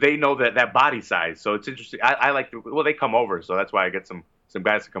they know that body size. So it's interesting. I like they come over, so that's why I get some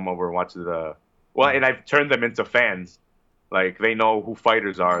guys to come over and watch and I've turned them into fans. Like, they know who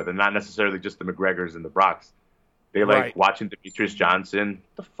fighters are. They're not necessarily just the McGregors and the Brocks. They like watching Demetrius Johnson.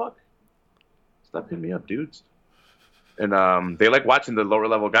 What the fuck? Stop hitting me up, dudes. And they like watching the lower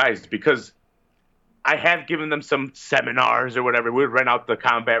level guys because I have given them some seminars or whatever. We would rent out the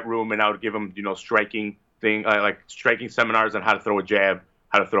combat room and I would give them, striking striking seminars on how to throw a jab,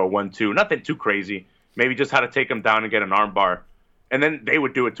 how to throw a 1-2. Nothing too crazy. Maybe just how to take them down and get an arm bar. And then they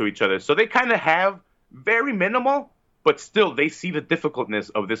would do it to each other. So they kind of have very minimal, but still they see the difficultness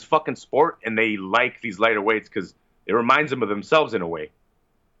of this fucking sport and they like these lighter weights because it reminds them of themselves in a way.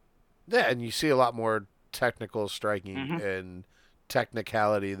 Yeah, and you see a lot more technical striking and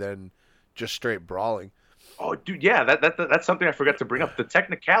technicality than just straight brawling. Oh, dude, yeah, that's something I forgot to bring up. The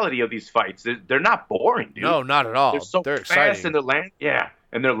technicality of these fights, they're not boring, dude. No, not at all. They're fast exciting.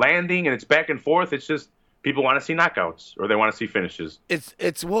 And they're landing and it's back and forth. It's just people want to see knockouts or they want to see finishes.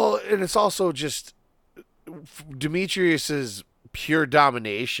 It's also just Demetrius's pure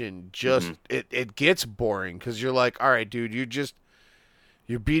domination. Just it gets boring because you're like, all right, dude,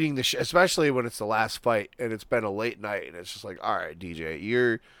 you're beating the shit, especially when it's the last fight and it's been a late night and it's just like, all right,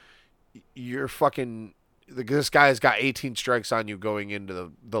 DJ, you're fucking. This guy's got 18 strikes on you going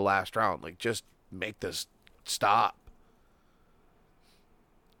into the last round. Like, just make this stop.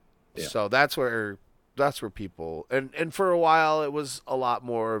 Yeah. So that's where people and for a while it was a lot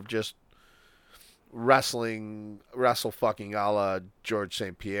more of just wrestle fucking a la George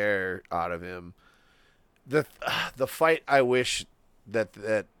St. Pierre out of him. The fight, I wish that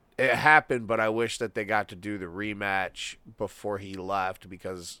it happened, but I wish that they got to do the rematch before he left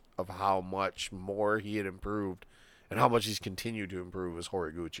because of how much more he had improved and how much he's continued to improve as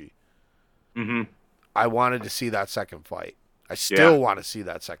Horiguchi. Mm-hmm. I wanted to see that second fight. I still want to see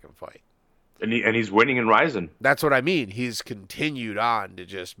that second fight. And he's winning and rising. That's what I mean. He's continued on to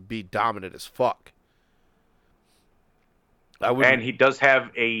just be dominant as fuck. And he does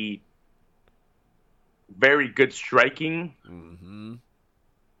have a very good striking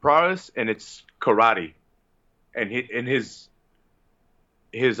prowess, and it's karate. And his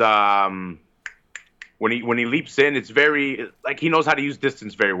when he leaps in, it's very like he knows how to use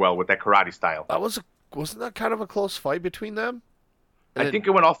distance very well with that karate style. Wasn't that kind of a close fight between them? I think it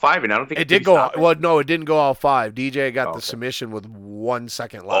went all five, and I don't think it did go. Well, no, it didn't go all five. DJ got the submission with 1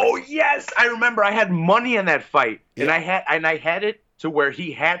 second left. Oh yes, I remember. I had money in that fight, and I had it to where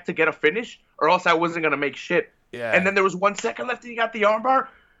he had to get a finish, or else I wasn't gonna make shit. Yeah. And then there was 1 second left, and he got the armbar.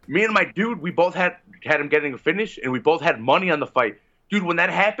 Me and my dude, we both had him getting a finish, and we both had money on the fight. Dude, when that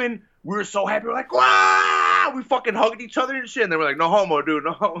happened, we were so happy. We're like, wow! We fucking hugged each other and shit. And they were like, no homo, dude,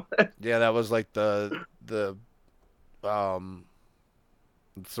 no homo. Yeah, that was like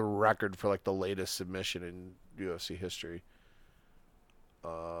it's a record for like the latest submission in UFC history.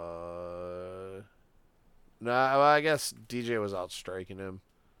 Well, I guess DJ was outstriking him.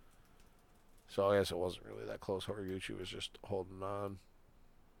 So I guess it wasn't really that close. Horiguchi was just holding on.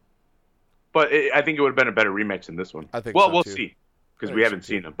 But I think it would have been a better rematch than this one. I think well, so, we'll too. see. Because we haven't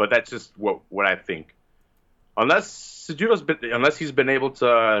seen him. But that's just what I think. Unless he's been able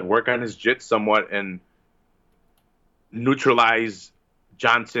to work on his jits somewhat and neutralize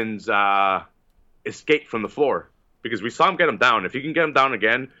Johnson's escape from the floor. Because we saw him get him down. If he can get him down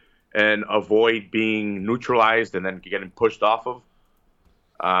again and avoid being neutralized and then get him pushed off of,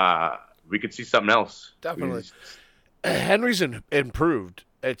 we could see something else. Definitely. Henry's improved.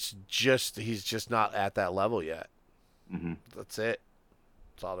 It's just he's just not at that level yet. Mm-hmm. That's it.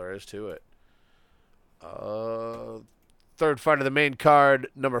 That's all there is to it. Third fight of the main card,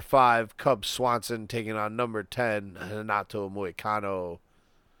 number 5, Cub Swanson taking on number 10, Renato Moicano.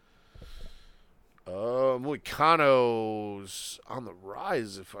 Moicano's on the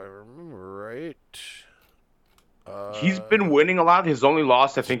rise, if I remember right. He's been winning a lot. His only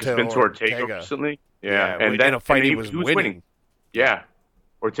loss, I think, has been to Ortega recently. Yeah, and then in a fight he was winning. Yeah,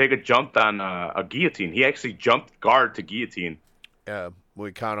 Ortega jumped on a guillotine. He actually jumped guard to guillotine. Yeah,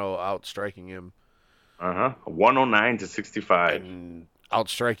 Moicano outstriking him. 109-65. And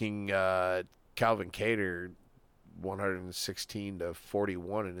outstriking Calvin Kattar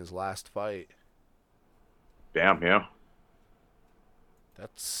 116-41 in his last fight. Damn, yeah.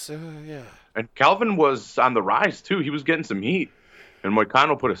 That's, yeah. And Calvin was on the rise, too. He was getting some heat. And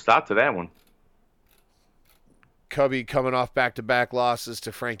Moicano put a stop to that one. Cubby coming off back-to-back losses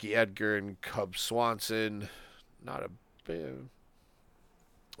to Frankie Edgar and Cub Swanson. Not a big...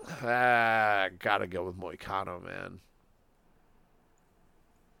 gotta go with Moicano, man.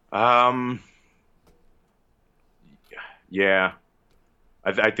 Yeah.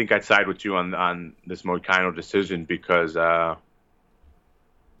 I think I'd side with you on this Moicano decision because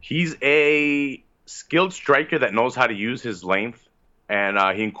he's a skilled striker that knows how to use his length, and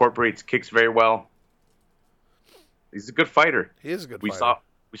he incorporates kicks very well. He's a good fighter. He is a good fighter.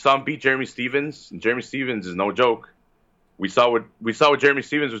 We saw him beat Jeremy Stevens, and Jeremy Stevens is no joke. We saw what Jeremy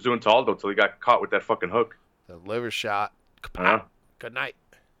Stevens was doing to Aldo till he got caught with that fucking hook. The liver shot. Good night.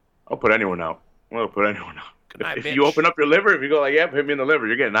 I'll put anyone out. Good night, if bitch. you open up your liver, if you go like, "Yep, hit me in the liver,"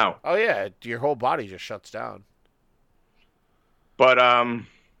 you're getting out. Oh yeah, your whole body just shuts down. But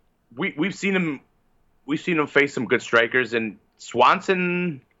we've seen him face some good strikers, and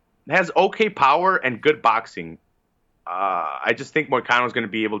Swanson has okay power and good boxing. I just think Moicano is going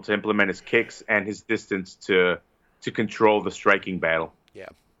to be able to implement his kicks and his distance to control the striking battle. Yeah,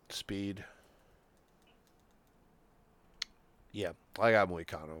 speed. Yeah, I got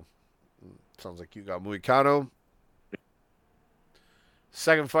Moicano. Sounds like you got Moicano.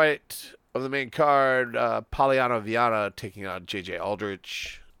 Second fight of the main card, Poliana Viana taking on JJ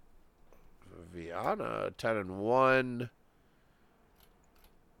Aldrich. Viana 10-1.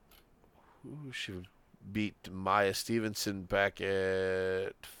 She beat Maya Stevenson back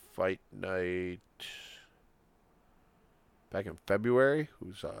at Fight Night back in February.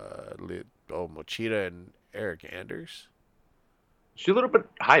 Who's Mochida and Eric Anders. Is she a little bit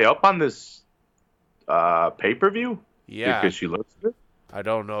high up on this pay-per-view? Yeah, because she looks good. I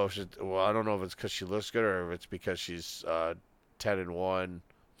don't know if it's because she looks good or if it's because she's 10-1.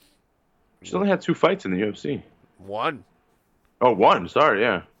 She only had 2 fights in the UFC. One. Oh, one. Sorry,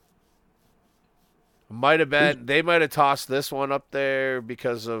 yeah. Might have been. They might have tossed this one up there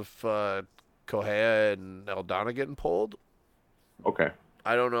because of Correa and Aldana getting pulled. Okay.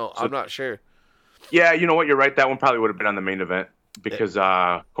 I don't know. I'm not sure. Yeah, you know what? You're right. That one probably would have been on the main event because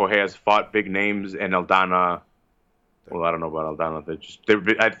Correa's fought big names and Aldana. Well, I don't know about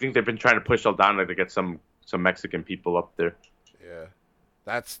Aldana. I think they've been trying to push Aldana to get some Mexican people up there. Yeah,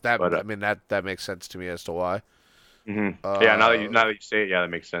 I mean that makes sense to me as to why. Mm-hmm. Yeah, now that you say it, yeah, that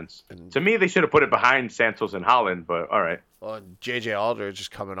makes sense. To me, they should have put it behind Santos and Holland, but all right. Well, JJ Aldrich just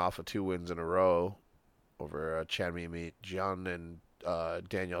coming off of 2 wins in a row over Chanmi Jian and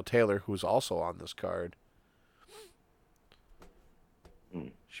Danielle Taylor, who's also on this card.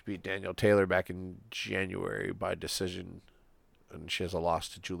 She beat Danielle Taylor back in January by decision, and she has a loss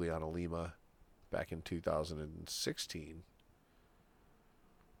to Juliana Lima back in 2016.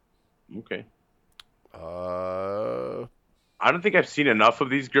 Okay. I don't think I've seen enough of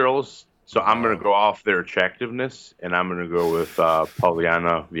these girls So I'm going to go off their attractiveness, and I'm going to go with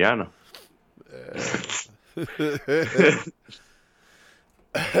Polyana Viana.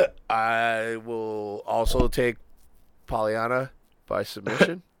 I will also take Polyana by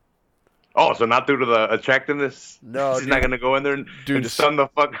submission. Oh, so not due to the attractiveness? No, She's not going to go in there and stun the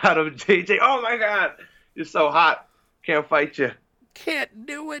fuck out of JJ. Oh, my God. You're so hot. Can't fight you. Can't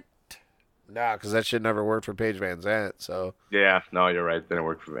do it. Nah, because that shit never worked for Paige Van Zandt, so. Yeah, no, you're right. It didn't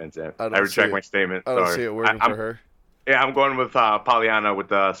work for Van Zandt. I retract my statement. I don't see it working for her. Yeah, I'm going with Polyana with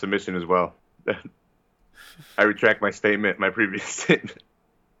the submission as well. I retract my statement, my previous statement.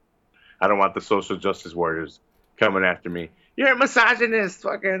 I don't want the social justice warriors coming after me. You're a misogynist,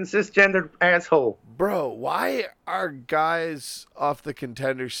 fucking cisgendered asshole. Bro, why are guys off the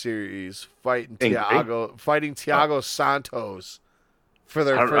Contender Series fighting Thiago Santos for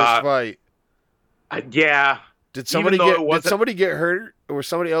their first fight? Yeah. Did somebody get hurt? Or was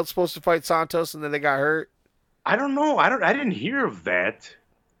somebody else supposed to fight Santos and then they got hurt? I don't know. I didn't hear of that.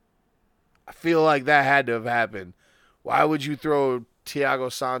 I feel like that had to have happened. Why would you throw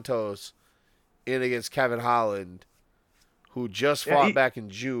Thiago Santos in against Kevin Holland, who just fought back in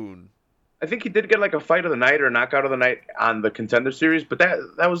June? I think he did get like a fight of the night or a knockout of the night on the Contender Series, but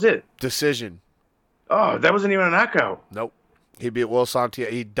that was it. Decision. Oh, that wasn't even a knockout. Nope. He beat Will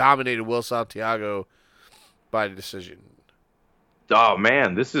Santiago. He dominated Will Santiago by decision. Oh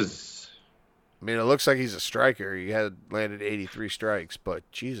man, this is. I mean, it looks like he's a striker. He had landed 83 strikes, but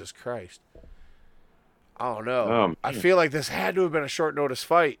Jesus Christ. I don't know. I feel like this had to have been a short notice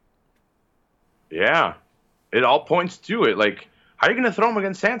fight. Yeah. It all points to it. Like, how are you going to throw him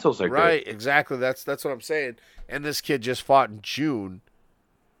against Santos like that? Right, exactly. That's what I'm saying. And this kid just fought in June.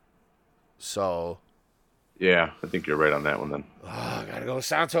 So. Yeah, I think you're right on that one then. Oh, I got to go with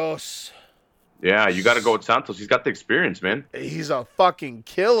Santos. Yeah, you got to go with Santos. He's got the experience, man. He's a fucking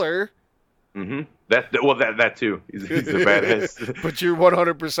killer. Mm-hmm. That too. He's a badass. But you're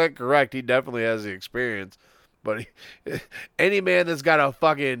 100% correct. He definitely has the experience. But any man that's got a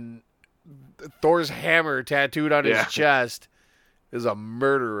fucking Thor's hammer tattooed on his chest is a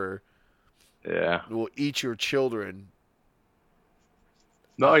murderer. Yeah. Will eat your children.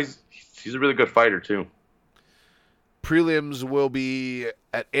 No, he's a really good fighter too. Prelims will be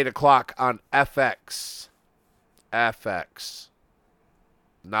at 8 o'clock on FX. FX.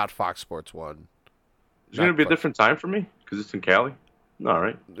 Not Fox Sports 1. Is it going to be a different time for me? Because it's in Cali? No,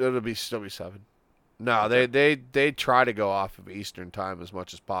 right? It'll still be 7. No, they try to go off of Eastern time as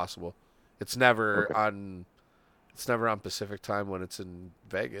much as possible. It's never on Pacific time when it's in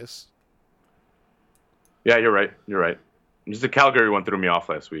Vegas. Yeah, you're right. Just the Calgary one threw me off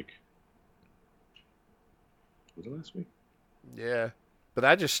last week. Was it last week? Yeah. But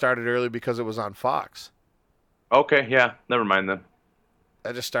that just started early because it was on Fox. Okay, yeah. Never mind then.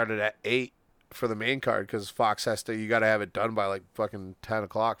 That just started at 8 for the main card because Fox you got to have it done by like fucking 10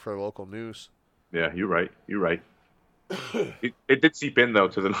 o'clock for local news. Yeah, you're right. It did seep in, though,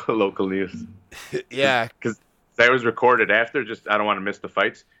 to the local news. Yeah. Because that was recorded after. I don't want to miss the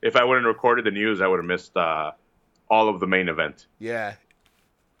fights. If I wouldn't have recorded the news, I would have missed all of the main event. Yeah.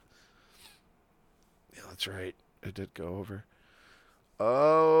 Yeah, that's right. It did go over.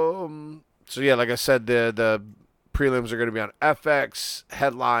 So, yeah, like I said, the prelims are going to be on FX,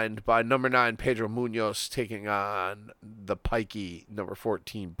 headlined by number 9, Pedro Munoz, taking on the pikey, number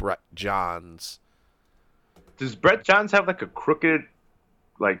 14, Brett Johns. Does Brett Johns have like a crooked,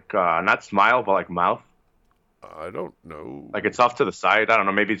 like, not smile, but like mouth? I don't know. Like it's off to the side? I don't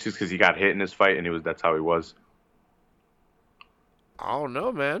know. Maybe it's just because he got hit in his fight and that's how he was. I don't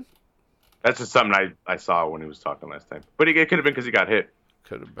know, man. That's just something I saw when he was talking last time. But it could have been because he got hit.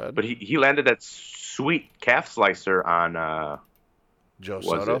 Could have been. But he landed that sweet calf slicer on Joe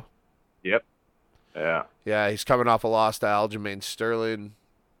Soto. Yep. Yeah. Yeah, he's coming off a loss to Aljamain Sterling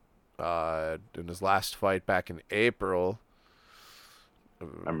in his last fight back in April. I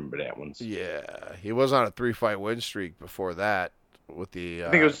remember that one. Yeah, he was on a 3-fight win streak before that with the.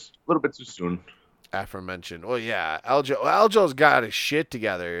 I think it was a little bit too soon. Aforementioned. Well, yeah, Aljo's got his shit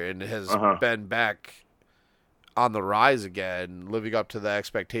together and has been back on the rise again, living up to the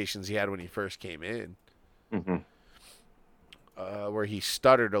expectations he had when he first came in. Mm-hmm. Where he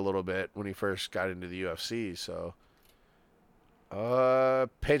stuttered a little bit when he first got into the UFC. So,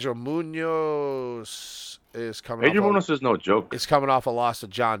 Pedro Munoz is coming. Pedro Munoz is no joke. He's coming off a loss to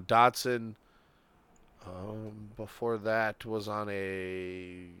John Dodson. Before that was on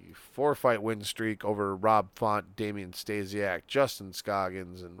a 4-fight win streak over Rob Font, Damian Stasiak, Justin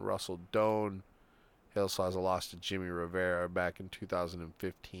Scoggins, and Russell Doan. He also has a loss to Jimmy Rivera back in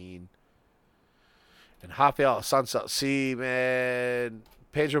 2015. And Rafael Sunset, see, man,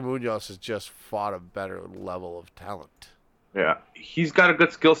 Pedro Munoz has just fought a better level of talent. Yeah, he's got a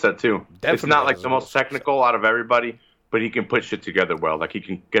good skill set too. Definitely it's not like has the a most good skill technical out of everybody, but he can put shit together well. Like he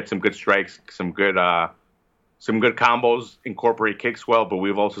can get some good strikes, some good combos, incorporate kicks well. But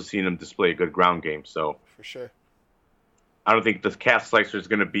we've also seen him display a good ground game. So For sure. I don't think the calf slicer is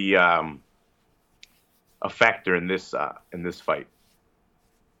going to be a factor in this fight.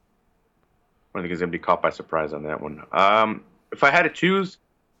 I don't think he's going to be caught by surprise on that one. If I had to choose,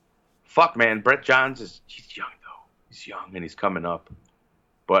 fuck man, Brett Johns he's young. He's young and he's coming up,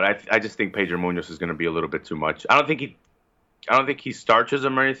 but I just think Pedro Munoz is going to be a little bit too much. I don't think he starches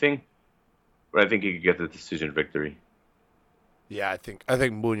him or anything, but I think he could get the decision victory. Yeah, I think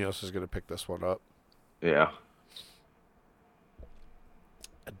Munoz is going to pick this one up. Yeah.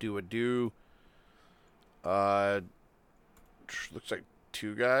 I do. Looks like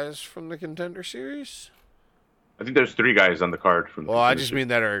 2 guys from the Contender Series. I think there's 3 guys on the card from. Well, I just mean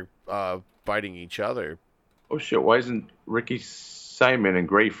that are fighting each other. Oh shit! Why isn't Ricky Simon and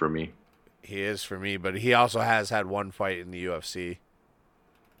Gray for me? He is for me, but he also has had 1 fight in the UFC.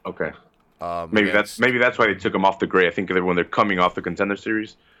 Okay. Maybe that's why they took him off the Gray. I think when they're coming off the Contender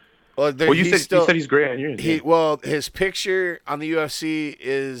Series. Well, you said he's Gray on yours. Well, his picture on the UFC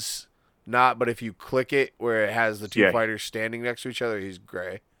is not, but if you click it where it has the 2 fighters standing next to each other, he's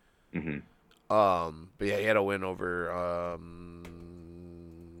Gray. Mm-hmm. But yeah, he had a win over.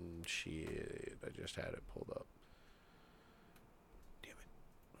 Shit, I just had it pulled up. Damn it.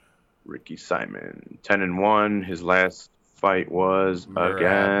 Ricky Simon, 10-1. His last fight was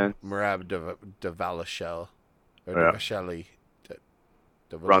against Merab Devalishel.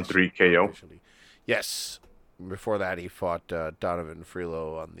 Round 3 KO. Yes. Before that, he fought Donovan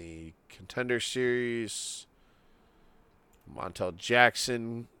Freelo on the Contender Series. Montel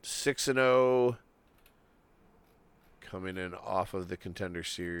Jackson, 6-0. Coming in off of the Contender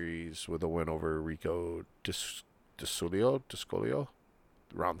Series with a win over Rico Descolio.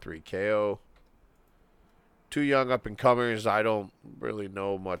 Round 3 KO. 2 young up-and-comers. I don't really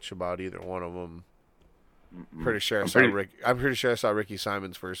know much about either one of them. I'm pretty sure I saw Ricky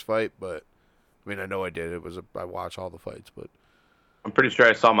Simon's first fight, but I mean, I know I did. I watched all the fights, but I'm pretty sure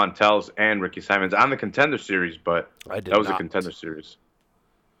I saw Montel's and Ricky Simon's on the Contender Series, but that was a Contender Series.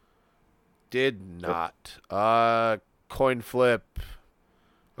 Did not. Coin flip.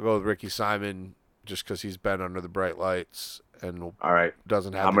 I'll go with Ricky Simon just because he's been under the bright lights and all right.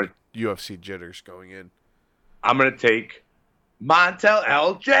 Doesn't have the UFC jitters going in. I'm going to take Montel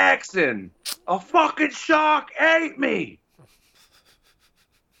L. Jackson. A fucking shark ate me.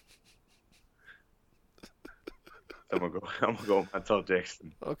 I'm gonna go Montel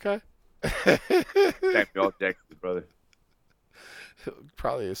Jackson. Okay. Samuel Jackson, brother.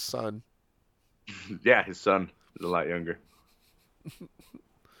 Probably his son. Yeah, his son is a lot younger.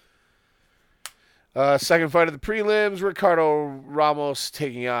 Second fight of the prelims, Ricardo Ramos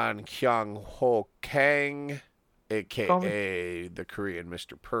taking on Kyung Ho Kang, a.k.a. the Korean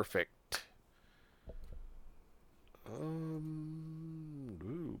Mr. Perfect.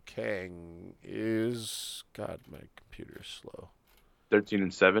 Kang is... God, my computer is slow.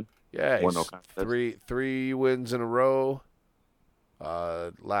 13-7. Yeah, he's three wins in a row.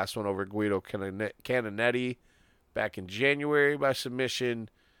 Last one over Guido Cananetti back in January by submission.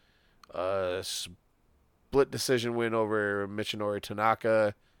 Split decision win over Michinori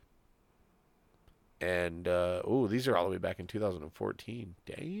Tanaka. And, these are all the way back in 2014.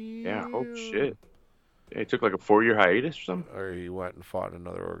 Damn. Yeah, oh shit. Yeah, he took like a 4-year hiatus or something? Or he went and fought in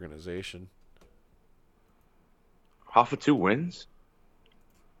another organization. Half of 2 wins?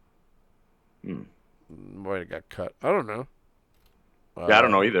 Might have got cut. I don't know. Yeah, I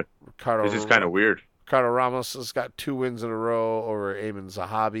don't know either. It's just kind of weird. Ricardo Ramos has got 2 wins in a row over Ayman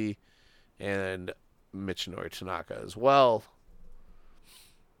Zahabi and Michinori Tanaka as well.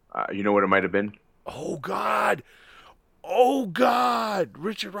 You know what it might have been? Oh, God.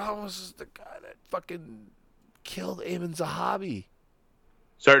 Richard Ramos is the guy that fucking killed Ayman Zahabi.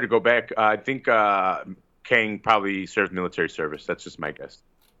 Sorry to go back. I think Kang probably served military service. That's just my guess.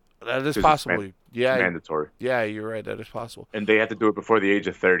 That is possible. It's mandatory. Yeah, you're right. That is possible. And they had to do it before the age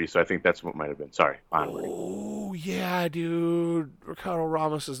of 30, so I think that's what might have been. Sorry. Oh, yeah, dude. Ricardo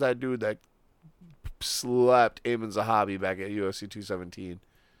Ramos is that dude that slapped Ayman Zahabi back at UFC 217.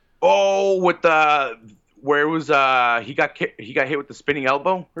 Oh, with where was he got hit with the spinning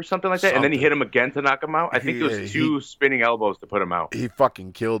elbow or something like that, and then he hit him again to knock him out. I think it was 2 spinning elbows to put him out. He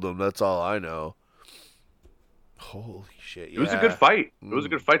fucking killed him. That's all I know. Holy shit! Yeah. It was a good fight. It was a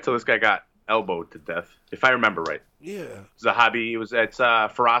good fight till this guy got elbowed to death, if I remember right. Yeah. Zahabi, it's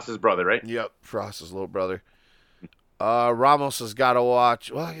Faraz's brother, right? Yep, Faraz's little brother. Ramos has got to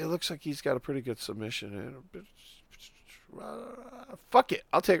watch. Well, it looks like he's got a pretty good submission. Fuck it.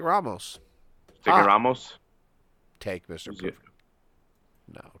 I'll take Ramos. Taking Ramos? Take Mr. Perfect.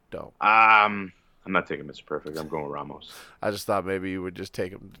 No, don't. I'm not taking Mr. Perfect. I'm going with Ramos. I just thought maybe you would just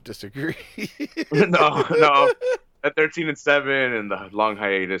take him to disagree. No. At 13-7 and the long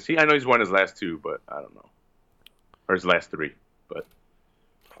hiatus. I know he's won his last 2, but I don't know. Or his last 3, but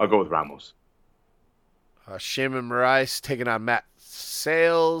I'll go with Ramos. Shaman Moraes taking on Matt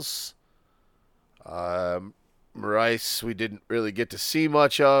Sales. Moraes we didn't really get to see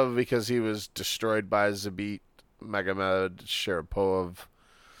much of because he was destroyed by Zabit Magomed Sharapov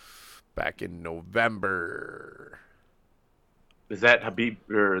back in November. Is that Habib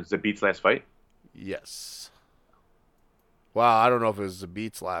or Zabit's last fight? Yes. Well, I don't know if it was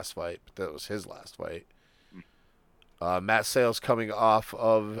Zabit's last fight, but that was his last fight. Matt Sales coming off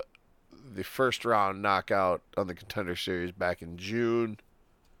of the first round knockout on the Contender Series back in June.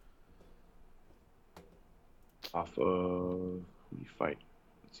 Off of who did he fight?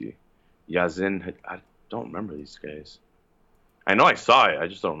 Let's see. Yazin. I don't remember these guys. I know I saw it. I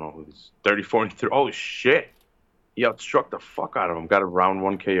just don't know who these 34-3. Oh shit! He outstruck the fuck out of him. Got a round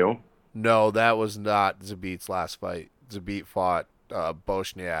 1 KO. No, that was not Zabit's last fight. Zabit fought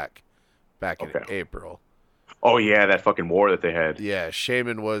Boshniak back in April. Oh yeah, that fucking war that they had. Yeah,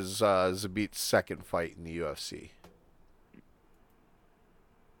 Shaman was Zabit's second fight in the UFC.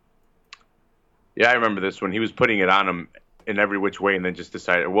 Yeah, I remember this when he was putting it on him in every which way, and then just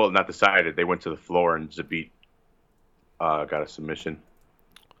decided. Well, not decided. They went to the floor, and Zabit got a submission.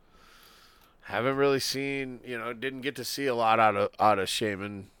 Haven't really seen, didn't get to see a lot out of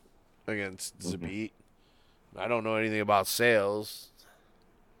Shaman against Zabit. I don't know anything about Sales.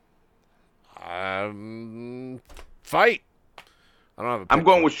 Fight. I don't have I'm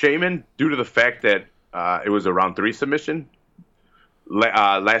going with Shaman due to the fact that it was a round 3 submission,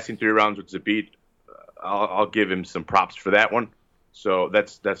 lasting 3 rounds with Zabit. I'll give him some props for that one. So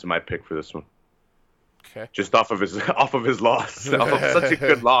that's my pick for this one. Okay. Just off of his loss. Off of such a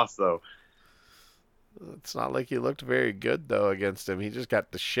good loss though. It's not like he looked very good though against him. He just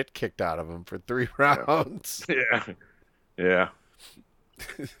got the shit kicked out of him for 3 rounds. Yeah.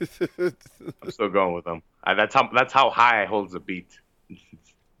 I'm still going with him. That's how high I hold Zabit.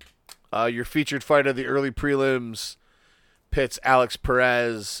 Your featured fight of the early prelims pits Alex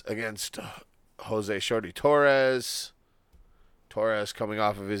Perez against Jose Shorty Torres. Torres coming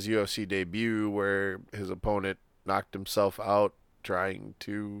off of his UFC debut where his opponent knocked himself out trying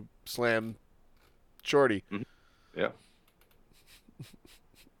to slam Shorty. Mm-hmm. Yeah.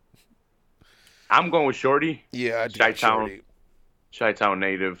 I'm going with Shorty. Yeah, I do. Shorty. Chi-Town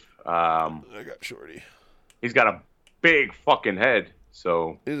native. I got Shorty. He's got a big fucking head,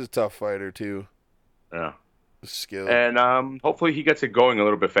 so he's a tough fighter too. Yeah. Skill. And hopefully he gets it going a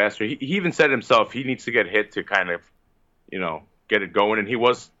little bit faster. He even said himself he needs to get hit to kind of, get it going. And he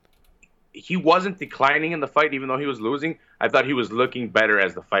wasn't declining in the fight even though he was losing. I thought he was looking better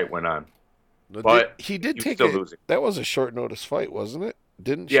as the fight went on. But he did take still losing. That was a short notice fight, wasn't it?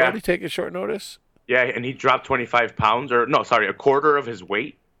 Didn't Shorty take a short notice? Yeah, and he dropped 25 pounds a quarter of his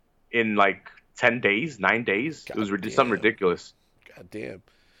weight in like 10 days, 9 days. It was something ridiculous. God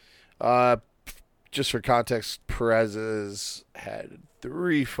damn. Just for context, Perez's had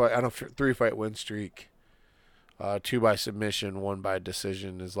 3-fight win streak. 2 by submission, 1 by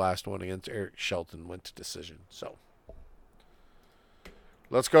decision. His last one against Eric Shelton went to decision. So,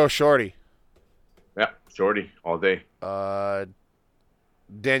 let's go, Shorty. Yeah, Shorty all day.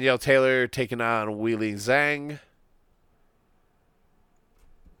 Danielle Taylor taking on Weili Zhang.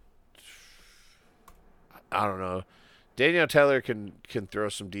 I don't know. Danielle Taylor can throw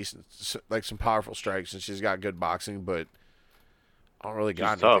some decent, some powerful strikes, and she's got good boxing, but I don't really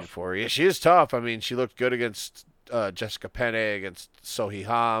got anything for her. Yeah, she is tough. I mean, she looked good against Jessica Penne, against Sohi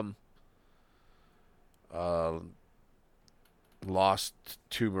Ham. Lost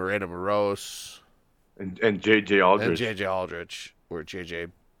to Miranda Moros. And J.J. Aldrich. Where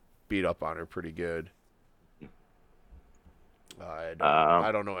JJ beat up on her pretty good. I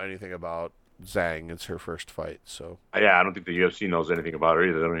don't know anything about Zhang. It's her first fight, so yeah, I don't think the UFC knows anything about her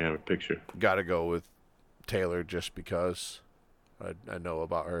either. They don't even have a picture. Got to go with Taylor just because I know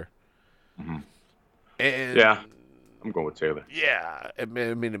about her. Mm-hmm. And yeah, I'm going with Taylor. Yeah, I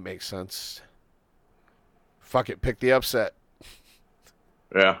mean it makes sense. Fuck it, pick the upset.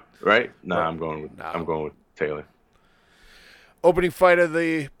 Yeah, right. I'm going with Taylor. Opening fight of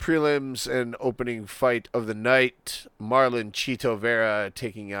the prelims and opening fight of the night. Marlon Chito Vera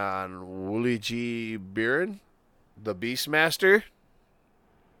taking on Luigi Biran, the Beastmaster.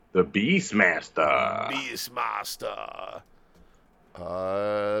 The Beastmaster.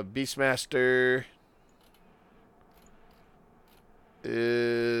 Beastmaster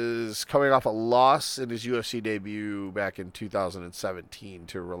is coming off a loss in his UFC debut back in 2017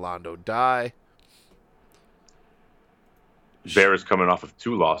 to Rolando Dai. Bear is coming off of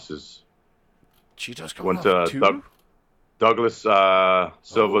 2 losses. Cheeto's coming Went off to 2? Douglas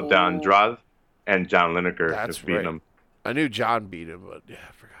Silva D'Andrade and John Lineker. That's beating right. him. I knew John beat him, but yeah,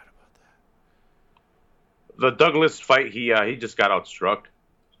 I forgot about that. The Douglas fight, he just got outstruck,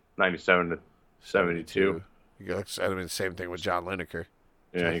 97 to 72. I mean, same thing with John Lineker.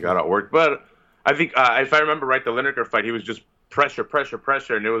 Yeah, he got outworked. But I think if I remember right, the Lineker fight, he was just pressure,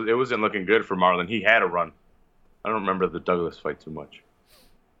 and it wasn't looking good for Marlon. He had a run. I don't remember the Douglas fight too much.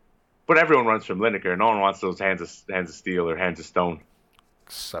 But everyone runs from Lineker. No one wants those hands of steel or hands of stone.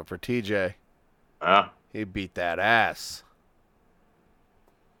 Except for TJ. Ah. He beat that ass.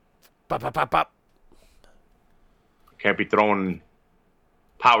 Pop, pop, pop, pop. Can't be throwing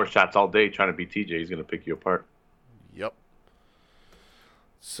power shots all day trying to beat TJ. He's going to pick you apart. Yep.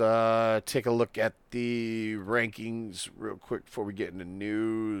 Let's take a look at the rankings real quick before we get into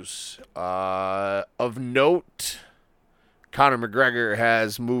news. Of note, Conor McGregor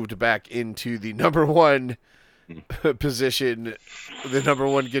has moved back into the number 1 position, the number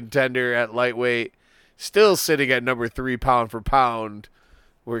 1 contender at lightweight. Still sitting at number 3 pound for pound,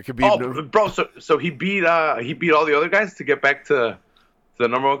 where it could be. Bro, so he beat all the other guys to get back to the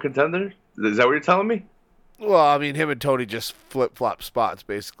number 1 contender. Is that what you're telling me? Well, I mean, him and Tony just flip-flop spots,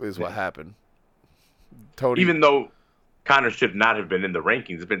 basically, is what happened. Tony, even though Conor should not have been in the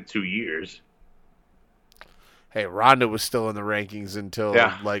rankings, it's been 2 years. Hey, Ronda was still in the rankings until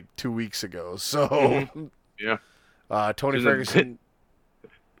like 2 weeks ago. So, yeah. Tony Ferguson.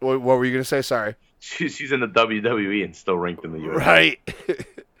 What were you gonna say? Sorry. She's in the WWE and still ranked in the UFC. Right.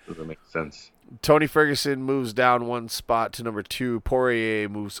 Doesn't make sense. Tony Ferguson moves down 1 spot to number 2. Poirier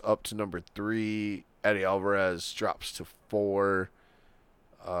moves up to number 3. Eddie Alvarez drops to 4.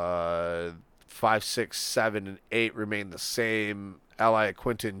 5, 6, 7, and 8 remain the same. Ally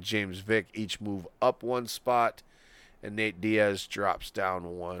Quinton, James Vick each move up 1 spot, and Nate Diaz drops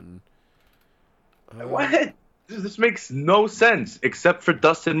down 1. What? This makes no sense, except for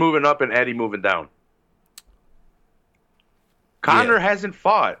Dustin moving up and Eddie moving down. Conor hasn't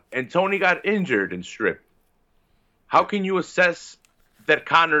fought, and Tony got injured and stripped. How can you assess that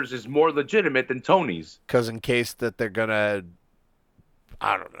Conor's is more legitimate than Tony's? Because in case that they're going to...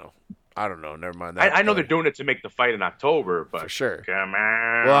 I don't know. Never mind that. I know they're doing it to make the fight in October, but... For sure. Come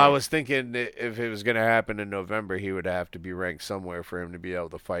on. Well, I was thinking if it was going to happen in November, he would have to be ranked somewhere for him to be able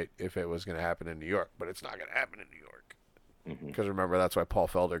to fight if it was going to happen in New York. But it's not going to happen in New York. Because remember, that's why Paul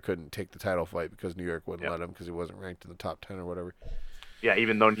Felder couldn't take the title fight, because New York wouldn't let him because he wasn't ranked in the top 10 or whatever. Yeah,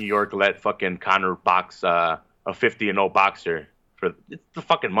 even though New York let fucking Conor box a 50-0 boxer for it's the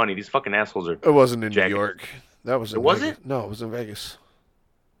fucking money. These fucking assholes are... It wasn't in New York. That was in It wasn't? Vegas. No, it was in Vegas.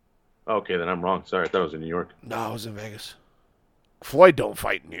 Okay, then I'm wrong. Sorry, I thought it was in New York. No, it was in Vegas. Floyd don't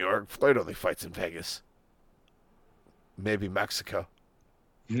fight in New York. Floyd only fights in Vegas. Maybe Mexico.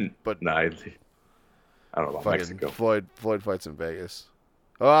 But nah, I don't know about Mexico. Floyd fights in Vegas.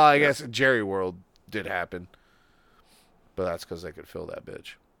 Well, I guess Jerry World did happen. But that's because they could fill that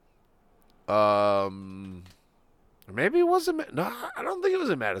bitch. Maybe it wasn't... No, I don't think it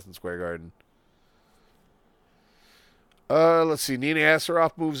was in Madison Square Garden. Let's see. Nina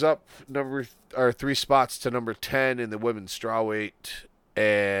Asaroff moves up 3 spots to number 10 in the women's strawweight.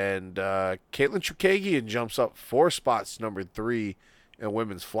 And Caitlin Chukagian jumps up 4 spots to number 3 in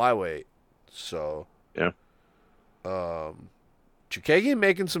women's flyweight. So... Yeah. Chukagian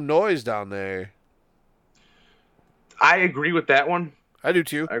making some noise down there. I agree with that one. I do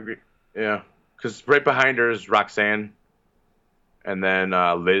too. I agree. Yeah. Because right behind her is Roxanne. And then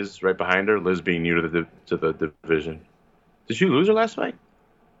Liz right behind her. Liz being new to the division. Did she lose her last fight?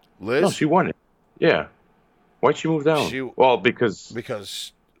 Liz? No, she won it. Yeah. Why'd she move down? Well, because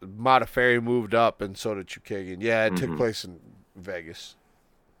Modafferi moved up and so did Chukagian. Yeah, it took place in Vegas.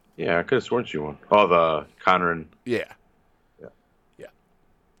 Yeah, I could have sworn she won. Oh, the Conor and... Yeah.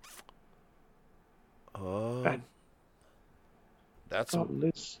 That's...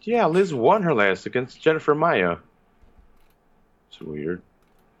 Liz, Liz won her last against Jennifer Maia. It's weird.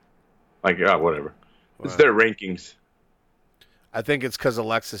 Like, whatever. It's their rankings. I think it's because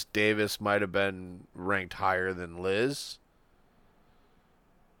Alexis Davis might have been ranked higher than Liz.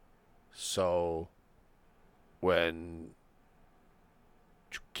 So, when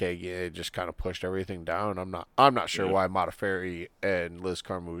Chukagian just kind of pushed everything down, I'm not sure why Modafferi and Liz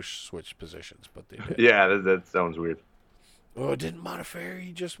Carmouche switched positions, but they did. Yeah, that sounds weird. Oh, didn't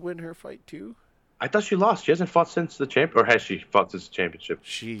Modafferi just win her fight too? I thought she lost. She hasn't fought since the champ, or has she fought since the championship?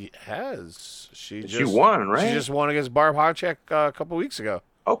 She has. She won, right? She just won against Barb Honchak a couple weeks ago.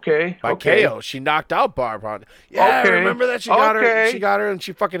 Okay. By KO. She knocked out Barb Honchak. Yeah, Okay. remember that? She got her and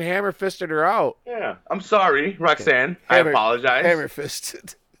she fucking hammer fisted her out. Yeah. I'm sorry, Roxanne. I apologize. Hammer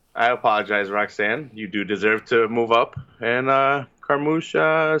fisted. I apologize, Roxanne. You do deserve to move up, and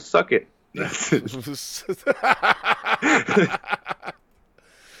Carmouche, suck it.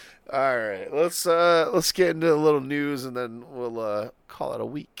 All right, let's get into a little news and then we'll call it a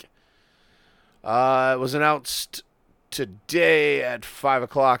week. It was announced today at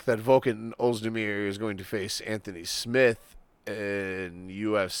 5:00 that Volkan Ozdemir is going to face Anthony Smith in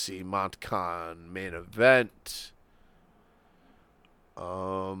UFC Montcon main event.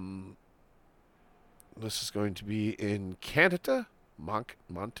 This is going to be in Canada,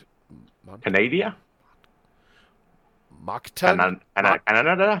 Canada? Moncton.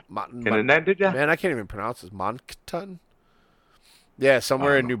 Canada? Man, I can't even pronounce this. Moncton? Yeah,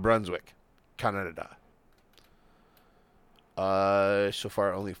 somewhere in New Brunswick, Canada. So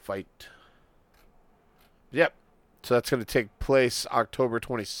far only fight. Yep. So that's going to take place October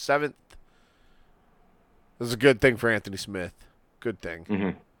 27th. This is a good thing for Anthony Smith. Good thing.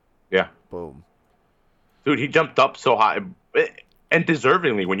 Mm-hmm. Yeah. Boom. Dude, he jumped up so high. And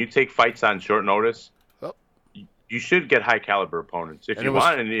deservingly, when you take fights on short notice, you should get high caliber opponents if you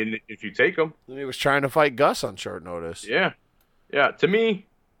want, and if you take them. He was trying to fight Gus on short notice. Yeah. Yeah. To me,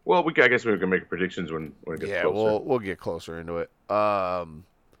 well, I guess we can make predictions when it gets closer. Yeah, we'll get closer into it.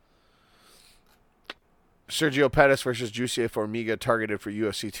 Sergio Pettis versus Jussier Formiga targeted for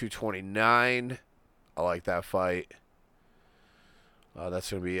UFC 229. I like that fight.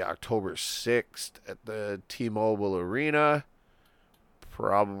 That's going to be October 6th at the T-Mobile Arena.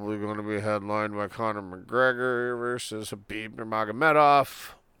 Probably going to be headlined by Conor McGregor versus Khabib Nurmagomedov.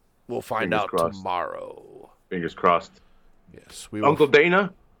 We'll find out tomorrow. Fingers crossed. Yes, we will. Uncle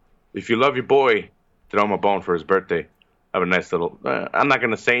Dana, if you love your boy, throw him a bone for his birthday. Have a nice little... I'm not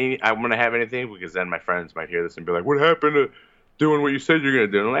going to say I'm going to have anything because then my friends might hear this and be like, what happened to doing what you said you're going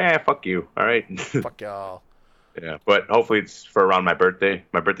to do? And I'm like, fuck you. All right? Fuck y'all. Yeah, but hopefully it's for around my birthday.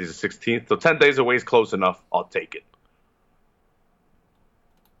 My birthday's the 16th, so 10 days away is close enough. I'll take it.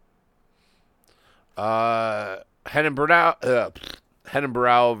 Renan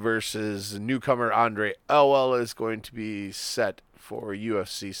Barão versus newcomer Andre Elwell is going to be set for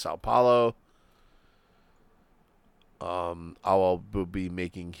UFC Sao Paulo. Elwell will be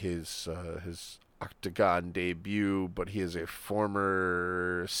making his Octagon debut, but he is a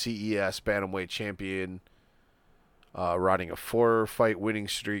former CES Bantamweight champion, riding a 4-fight winning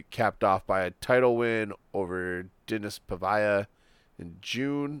streak capped off by a title win over Denis Pavia in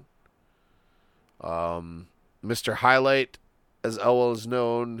June. Mr. Highlight, as Elwell is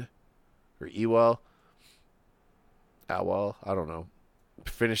known, or Ewell, I don't know,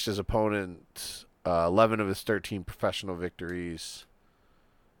 finished his opponent 11 of his 13 professional victories.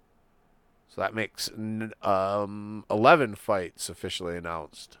 So that makes 11 fights officially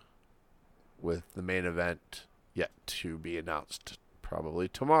announced, with the main event yet to be announced probably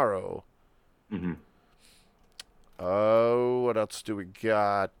tomorrow. Mm-hmm. Oh, what else do we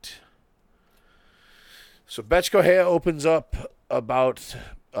got? So Betch Correia opens up about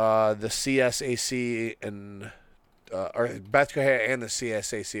the CSAC and Betch Correia and the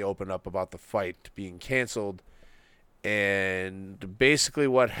CSAC open up about the fight being canceled, and basically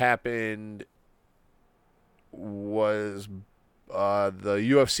what happened was the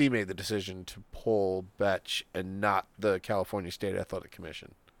UFC made the decision to pull Betch and not the California State Athletic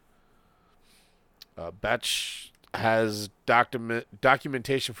Commission. Betch has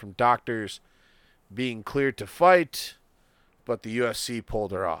documentation from doctors being cleared to fight, but the UFC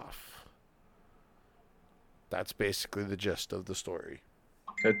pulled her off. That's basically the gist of the story.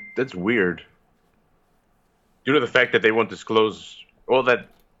 That's weird. Due to the fact that they won't disclose, well, that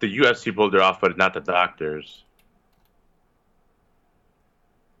the UFC pulled her off, but not the doctors.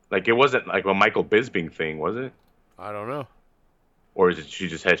 Like, it wasn't like a Michael Bisping thing, was it? I don't know. Or is it she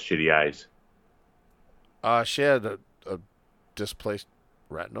just has shitty eyes? She had a displaced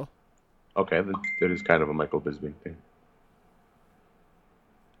retinal. Okay, that is kind of a Michael Bisping thing.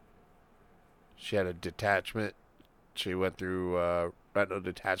 She had a detachment. She went through retinal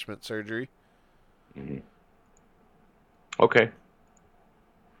detachment surgery. Mm-hmm. Okay.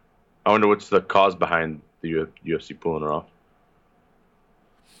 I wonder what's the cause behind the UFC pulling her off.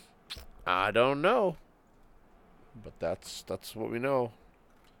 I don't know. But that's what we know.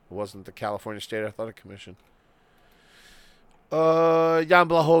 It wasn't the California State Athletic Commission. Jan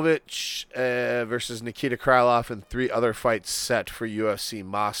Blachowicz versus Nikita Krylov and 3 other fights set for UFC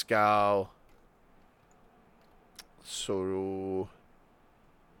Moscow. So,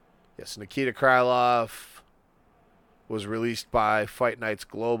 yes, Nikita Krylov was released by Fight Nights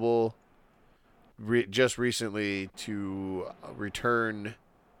Global just recently to return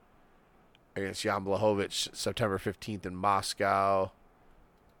against Jan Blachowicz September 15th in Moscow.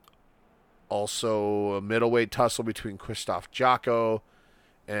 Also, a middleweight tussle between Krzysztof Jocko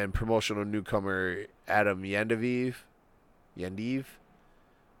and promotional newcomer Adam Yendiv.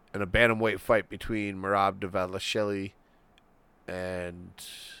 And a bantamweight fight between Merab Dvalishvili and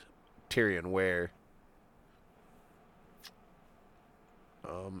Tyrion Ware.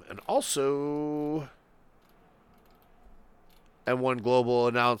 And also, M1 Global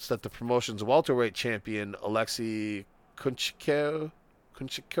announced that the promotion's welterweight champion, Alexei Kunchiko,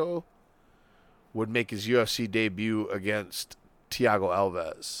 would make his UFC debut against Thiago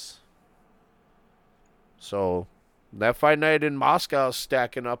Alves. So, that fight night in Moscow is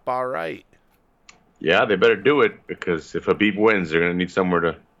stacking up all right. Yeah, they better do it, because if Khabib wins, they're going to need somewhere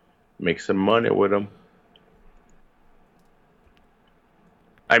to make some money with him.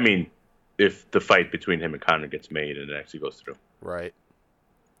 I mean, if the fight between him and Conor gets made and it actually goes through. Right.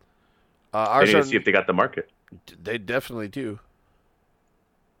 They need to see if they got the market. They definitely do.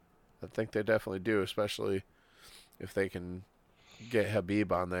 I think they definitely do, especially if they can get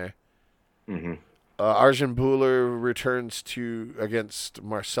Khabib on there. Mm-hmm. Arjun Bhullar returns against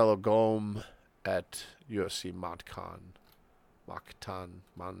Marcelo Gome at UFC Moncton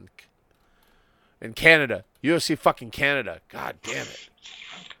in Canada. UFC fucking Canada. God damn it.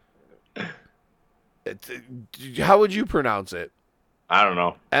 How would you pronounce it? I don't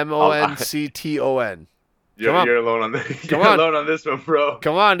know. Moncton. You're alone on this. You're alone on this one, bro.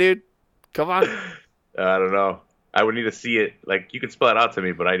 Come on, dude. Come on. I don't know. I would need to see it. Like, you can spell it out to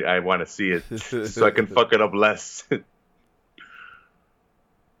me, but I want to see it so I can fuck it up less.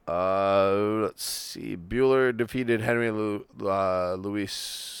 Let's see. Bueller defeated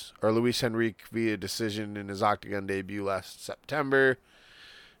Luis Henrique via decision in his Octagon debut last September.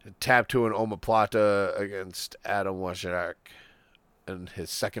 And tapped to an omoplata against Adam Wojciak in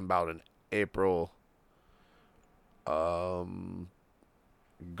his second bout in April. Gome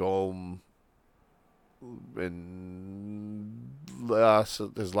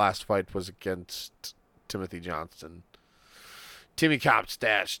his last fight was against Timothy Johnson. Timmy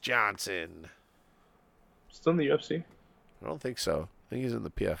Copstash Johnson. Still in the UFC? I don't think so. I think he's in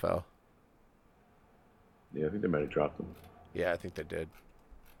the PFL. Yeah, I think they might have dropped him. Yeah, I think they did.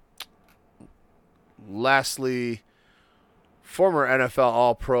 Lastly, former NFL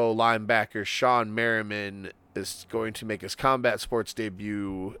All-Pro linebacker Sean Merriman is going to make his combat sports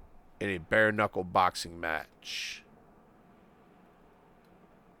debut in a bare-knuckle boxing match.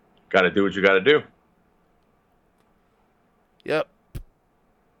 Got to do what you got to do. Yep.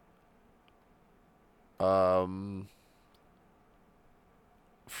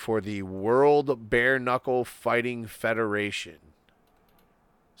 For the World Bare Knuckle Fighting Federation.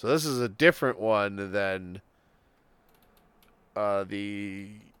 So this is a different one than the...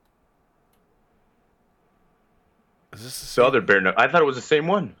 Is this the other bare knuckle? I thought it was the same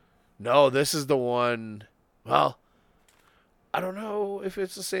one. No, this is the one... Well, I don't know if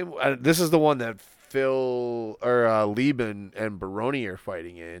it's the same... This is the one that Lieben and Baroni are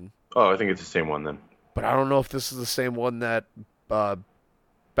fighting in. Oh, I think it's the same one then. But I don't know if this is the same one that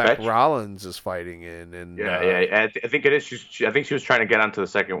Beck Rollins is fighting in. And I think it is. I think she was trying to get onto the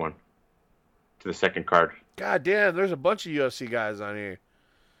second one, to the second card. God damn, there's a bunch of UFC guys on here.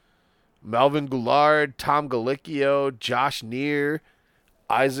 Melvin Goulard, Tom Galicchio, Josh Neer,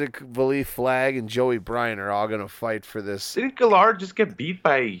 Isaac Vali Flagg, and Joey Bryan are all going to fight for this. Didn't Goulard just get beat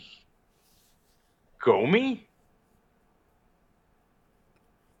by Gomi?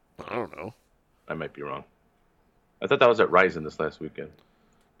 I don't know. I might be wrong. I thought that was at Ryzen this last weekend.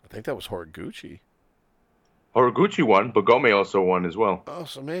 I think that was Horiguchi. Horiguchi won, but Gomi also won as well. Oh,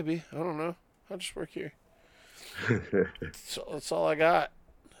 so maybe. I don't know. I'll just work here. So that's all I got.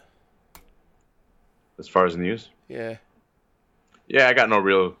 As far as news? Yeah. Yeah, I got no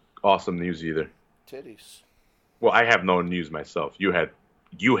real awesome news either. Titties. Well, I have no news myself. You had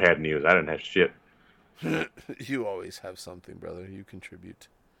news. I didn't have shit. You always have something, brother. You contribute.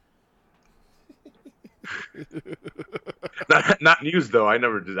 not news though. I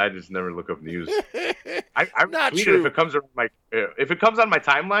just never look up news. I Not tweet true. it if it comes on my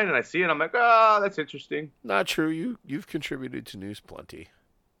timeline and I see it, I'm like, oh, that's interesting. Not true. You've contributed to news plenty.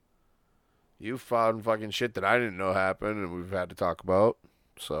 You found fucking shit that I didn't know happened, and we've had to talk about.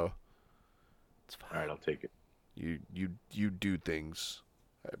 So it's fine. All right, I'll take it. You do things.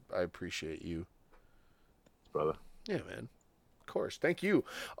 I appreciate you, brother. Yeah, man. Of course. Thank you.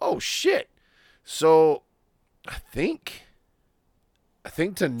 Oh shit. So, I think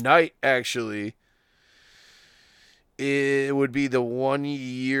tonight actually it would be the 1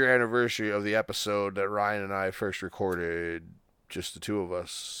 year anniversary of the episode that Ryan and I first recorded, just the two of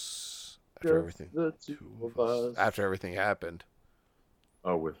us. The two of us. After everything happened.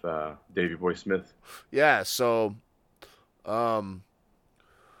 Oh, with Davey Boy Smith. Yeah, so thanks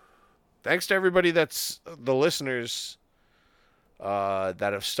to everybody that's the listeners that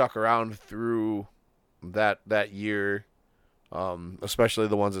have stuck around through that year, especially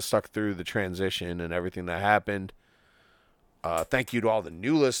the ones that stuck through the transition and everything that happened. Thank you to all the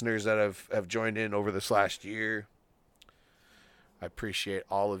new listeners that have joined in over this last year. I appreciate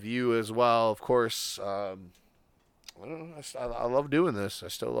all of you as well. Of course, I love doing this. I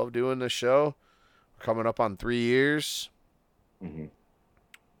still love doing this show. We're coming up on 3 years. Mm-hmm.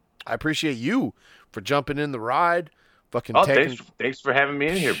 I appreciate you for jumping in the ride. Thanks for having me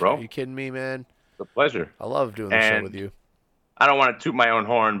in here, bro. Are you kidding me, man? It's a pleasure. I love doing the show with you. I don't want to toot my own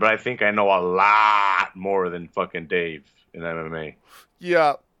horn, but I think I know a lot more than fucking Dave in MMA.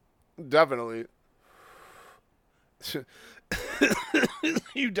 Yeah, definitely.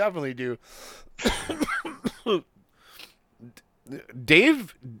 You definitely do.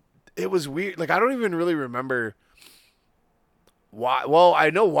 Dave, it was weird. Like, I don't even really remember why. Well, I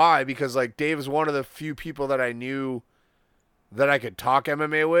know why, because like Dave is one of the few people that I knew that I could talk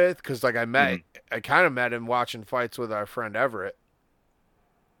MMA with, because like I kind of met him watching fights with our friend Everett.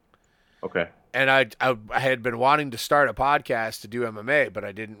 Okay. And I had been wanting to start a podcast to do MMA, but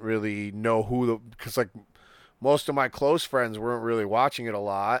I didn't really know because like most of my close friends weren't really watching it a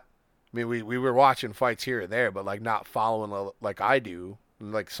lot. I mean, we were watching fights here and there, but like not following like I do,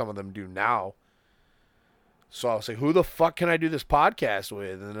 like some of them do now. So I was like, who the fuck can I do this podcast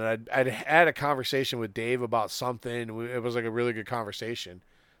with? And then I'd had a conversation with Dave about something. It was like a really good conversation.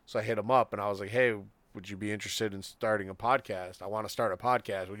 So I hit him up and I was like, hey, would you be interested in starting a podcast? I want to start a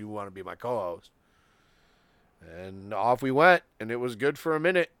podcast. Would you want to be my co-host? And off we went, and it was good for a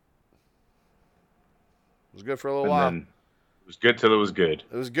minute. It was good for a little while. Then it was good till it was good.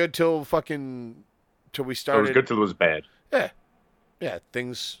 It was good till we started. It was good till it was bad. Yeah. Yeah,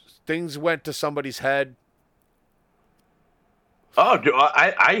 things went to somebody's head. Oh, dude,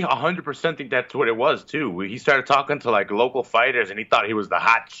 I 100% think that's what it was, too. He started talking to, like, local fighters, and he thought he was the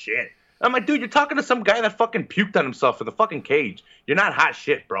hot shit. I'm like, dude, you're talking to some guy that fucking puked on himself in the fucking cage. You're not hot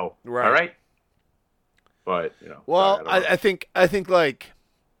shit, bro. Right. All right? But, you know. Well, I think, like,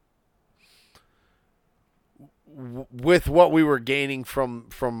 with what we were gaining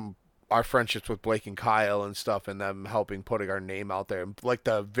from our friendships with Blake and Kyle and stuff, and them helping putting our name out there, like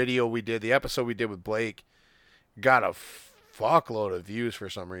the episode we did with Blake got a fuckload of views for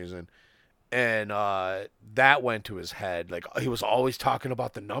some reason, and that went to his head. Like, he was always talking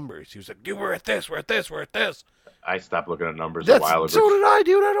about the numbers. He was like, dude, we're at this. I stopped looking at numbers a while ago. So did I,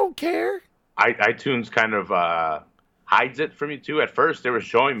 dude. I don't care. iTunes kind of hides it from you too. At first they were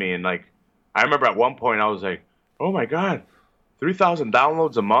showing me, and like I remember at one point I was like, oh my god, 3,000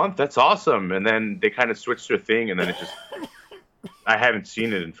 downloads a month, that's awesome. And then they kind of switched their thing, and then it just I haven't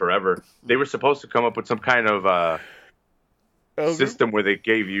seen it in forever. They were supposed to come up with some kind of system where they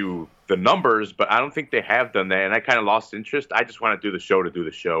gave you the numbers, but I don't think they have done that, and I kind of lost interest. I just want to do the show to do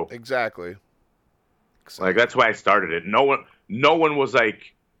the show. Exactly. Like, that's why I started it. No one was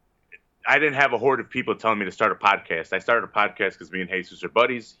like, I didn't have a horde of people telling me to start a podcast. I started a podcast because me and Jesus are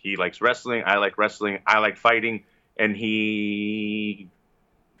buddies. He likes wrestling. I like wrestling. I like fighting. And he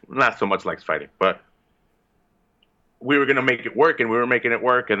not so much likes fighting. But we were going to make it work, and we were making it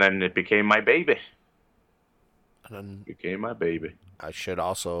work, and then it became my baby. I should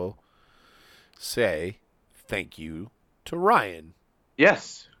also say thank you to Ryan.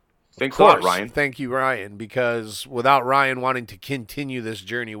 Yes. Thanks a lot, Ryan. Thank you, Ryan, because without Ryan wanting to continue this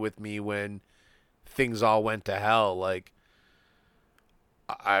journey with me when things all went to hell, like,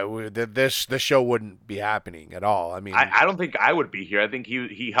 this show wouldn't be happening at all. I mean, I don't think I would be here. I think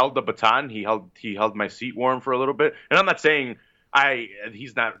he held the baton. He held my seat warm for a little bit. And I'm not saying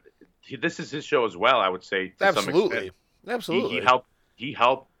he's not. This is his show as well, I would say. To absolutely, some extent. Absolutely. He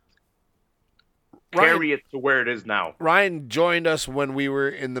helped carry it to where it is now. Ryan joined us when we were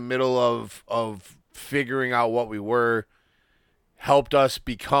in the middle of figuring out what we were, helped us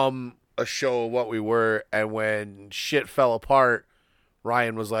become a show of what we were, and when shit fell apart,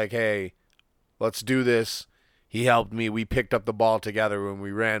 Ryan was like, hey, let's do this. He helped me. We picked up the ball together when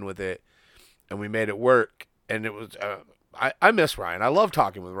we ran with it, and we made it work. And it was I miss Ryan. I love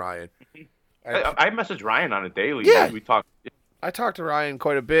talking with Ryan. I message Ryan on a daily. Yeah. We talk. I talk to Ryan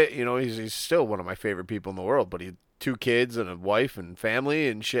quite a bit. You know, he's still one of my favorite people in the world. But he 2 kids and a wife and family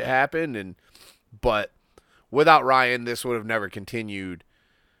and shit happened. But without Ryan, this would have never continued.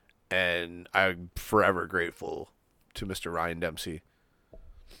 And I'm forever grateful to Mr. Ryan Dempsey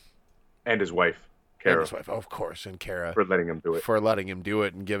And his wife, Kara. And his wife, of course, and Kara for letting him do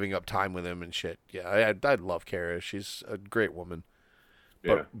it. And giving up time with him and shit. Yeah, I love Kara. She's a great woman.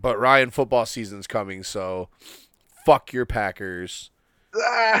 Yeah. But Ryan, football season's coming, so fuck your Packers.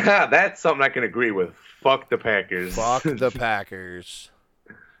 That's something I can agree with. Fuck the Packers. Fuck the Packers.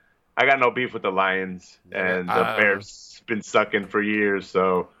 I got no beef with the Lions, and the Bears been sucking for years,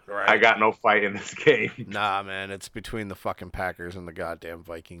 so right. I got no fight in this game. Nah, man, it's between the fucking Packers and the goddamn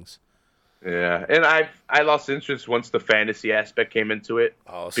Vikings. Yeah, and I lost interest once the fantasy aspect came into it,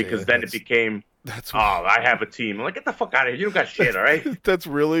 because then it became, I have a team. I'm like, get the fuck out of here. You don't got shit, all right? That's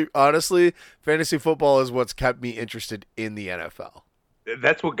really, honestly, fantasy football is what's kept me interested in the NFL.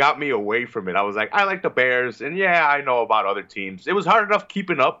 That's what got me away from it. I was like, I like the Bears, and yeah, I know about other teams. It was hard enough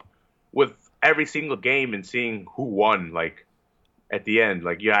keeping up with every single game and seeing who won, like, at the end.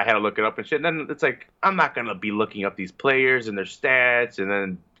 Like, yeah, I had to look it up and shit. And then it's like, I'm not going to be looking up these players and their stats and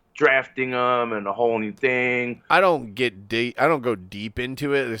then drafting them and a whole new thing. I don't go deep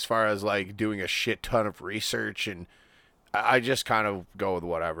into it as far as, like, doing a shit ton of research, and I just kind of go with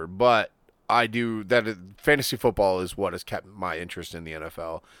whatever. But I do that. Fantasy football is what has kept my interest in the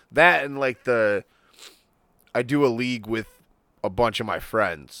NFL. That and like I do a league with a bunch of my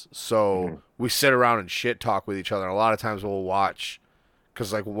friends, so we sit around and shit talk with each other. And a lot of times we'll watch,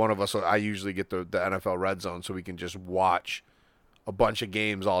 because like one of us, I usually get the NFL Red Zone, so we can just watch a bunch of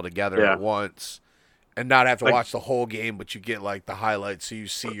games all together at once, and not have to watch the whole game, but you get like the highlights, so you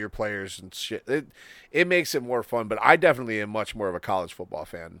see your players and shit. It makes it more fun. But I definitely am much more of a college football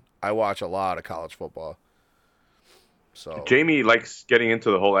fan. I watch a lot of college football. So Jamie likes getting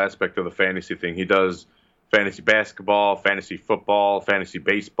into the whole aspect of the fantasy thing. He does fantasy basketball, fantasy football, fantasy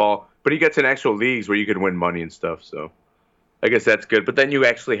baseball, but he gets in actual leagues where you can win money and stuff. So I guess that's good. But then you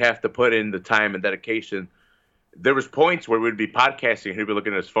actually have to put in the time and dedication. There was points where we'd be podcasting and he'd be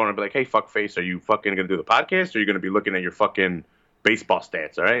looking at his phone and be like, hey, fuckface, are you fucking going to do the podcast, or are you going to be looking at your fucking baseball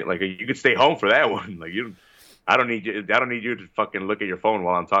stats, all right? Like, you could stay home for that one. Like, I don't need you to fucking look at your phone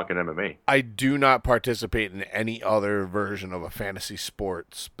while I'm talking MMA. I do not participate in any other version of a fantasy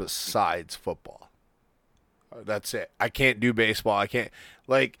sports besides football. That's it. I can't do baseball. I can't,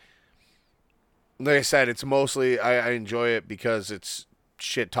 like I said, it's mostly, I enjoy it because it's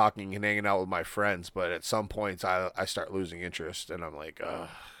shit talking and hanging out with my friends, but at some points I start losing interest, and I'm like,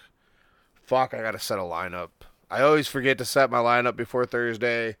 fuck, I gotta set a lineup. I always forget to set my lineup before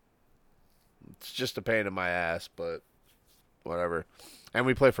Thursday. It's just a pain in my ass, but whatever. And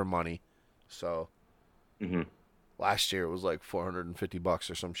we play for money, so last year it was like $450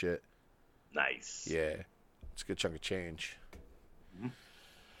 or some shit. Nice. Yeah, it's a good chunk of change.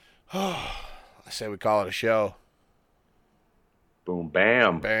 I say we call it a show. Boom,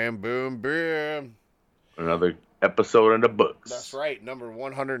 bam. Bam, boom, bam. Another episode in the books. That's right. Number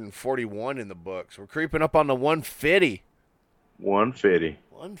 141 in the books. We're creeping up on the 150. 150.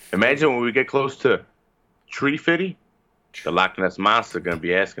 Imagine when we get close to 350, the Loch Ness Monster going to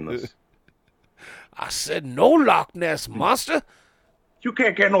be asking us. I said no Loch Ness Monster. You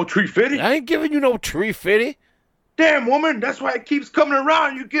can't get no 350. I ain't giving you no 350. Damn, woman. That's why it keeps coming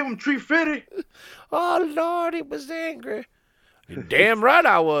around. You give him 350. Oh, Lord, he was angry. You're damn right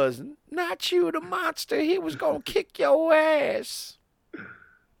I was. Not you, the monster. He was going to kick your ass.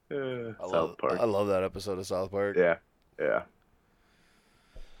 South Park. I love that episode of South Park. Yeah, yeah.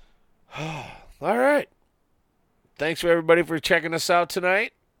 All right. Thanks for everybody for checking us out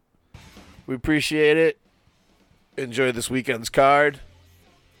tonight. We appreciate it. Enjoy this weekend's card.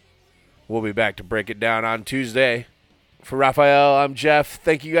 We'll be back to break it down on Tuesday. For Raphael, I'm Jeff.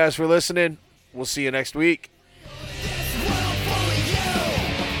 Thank you guys for listening. We'll see you next week.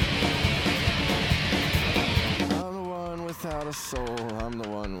 Without a soul, I'm the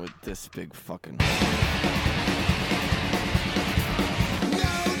one with this big fucking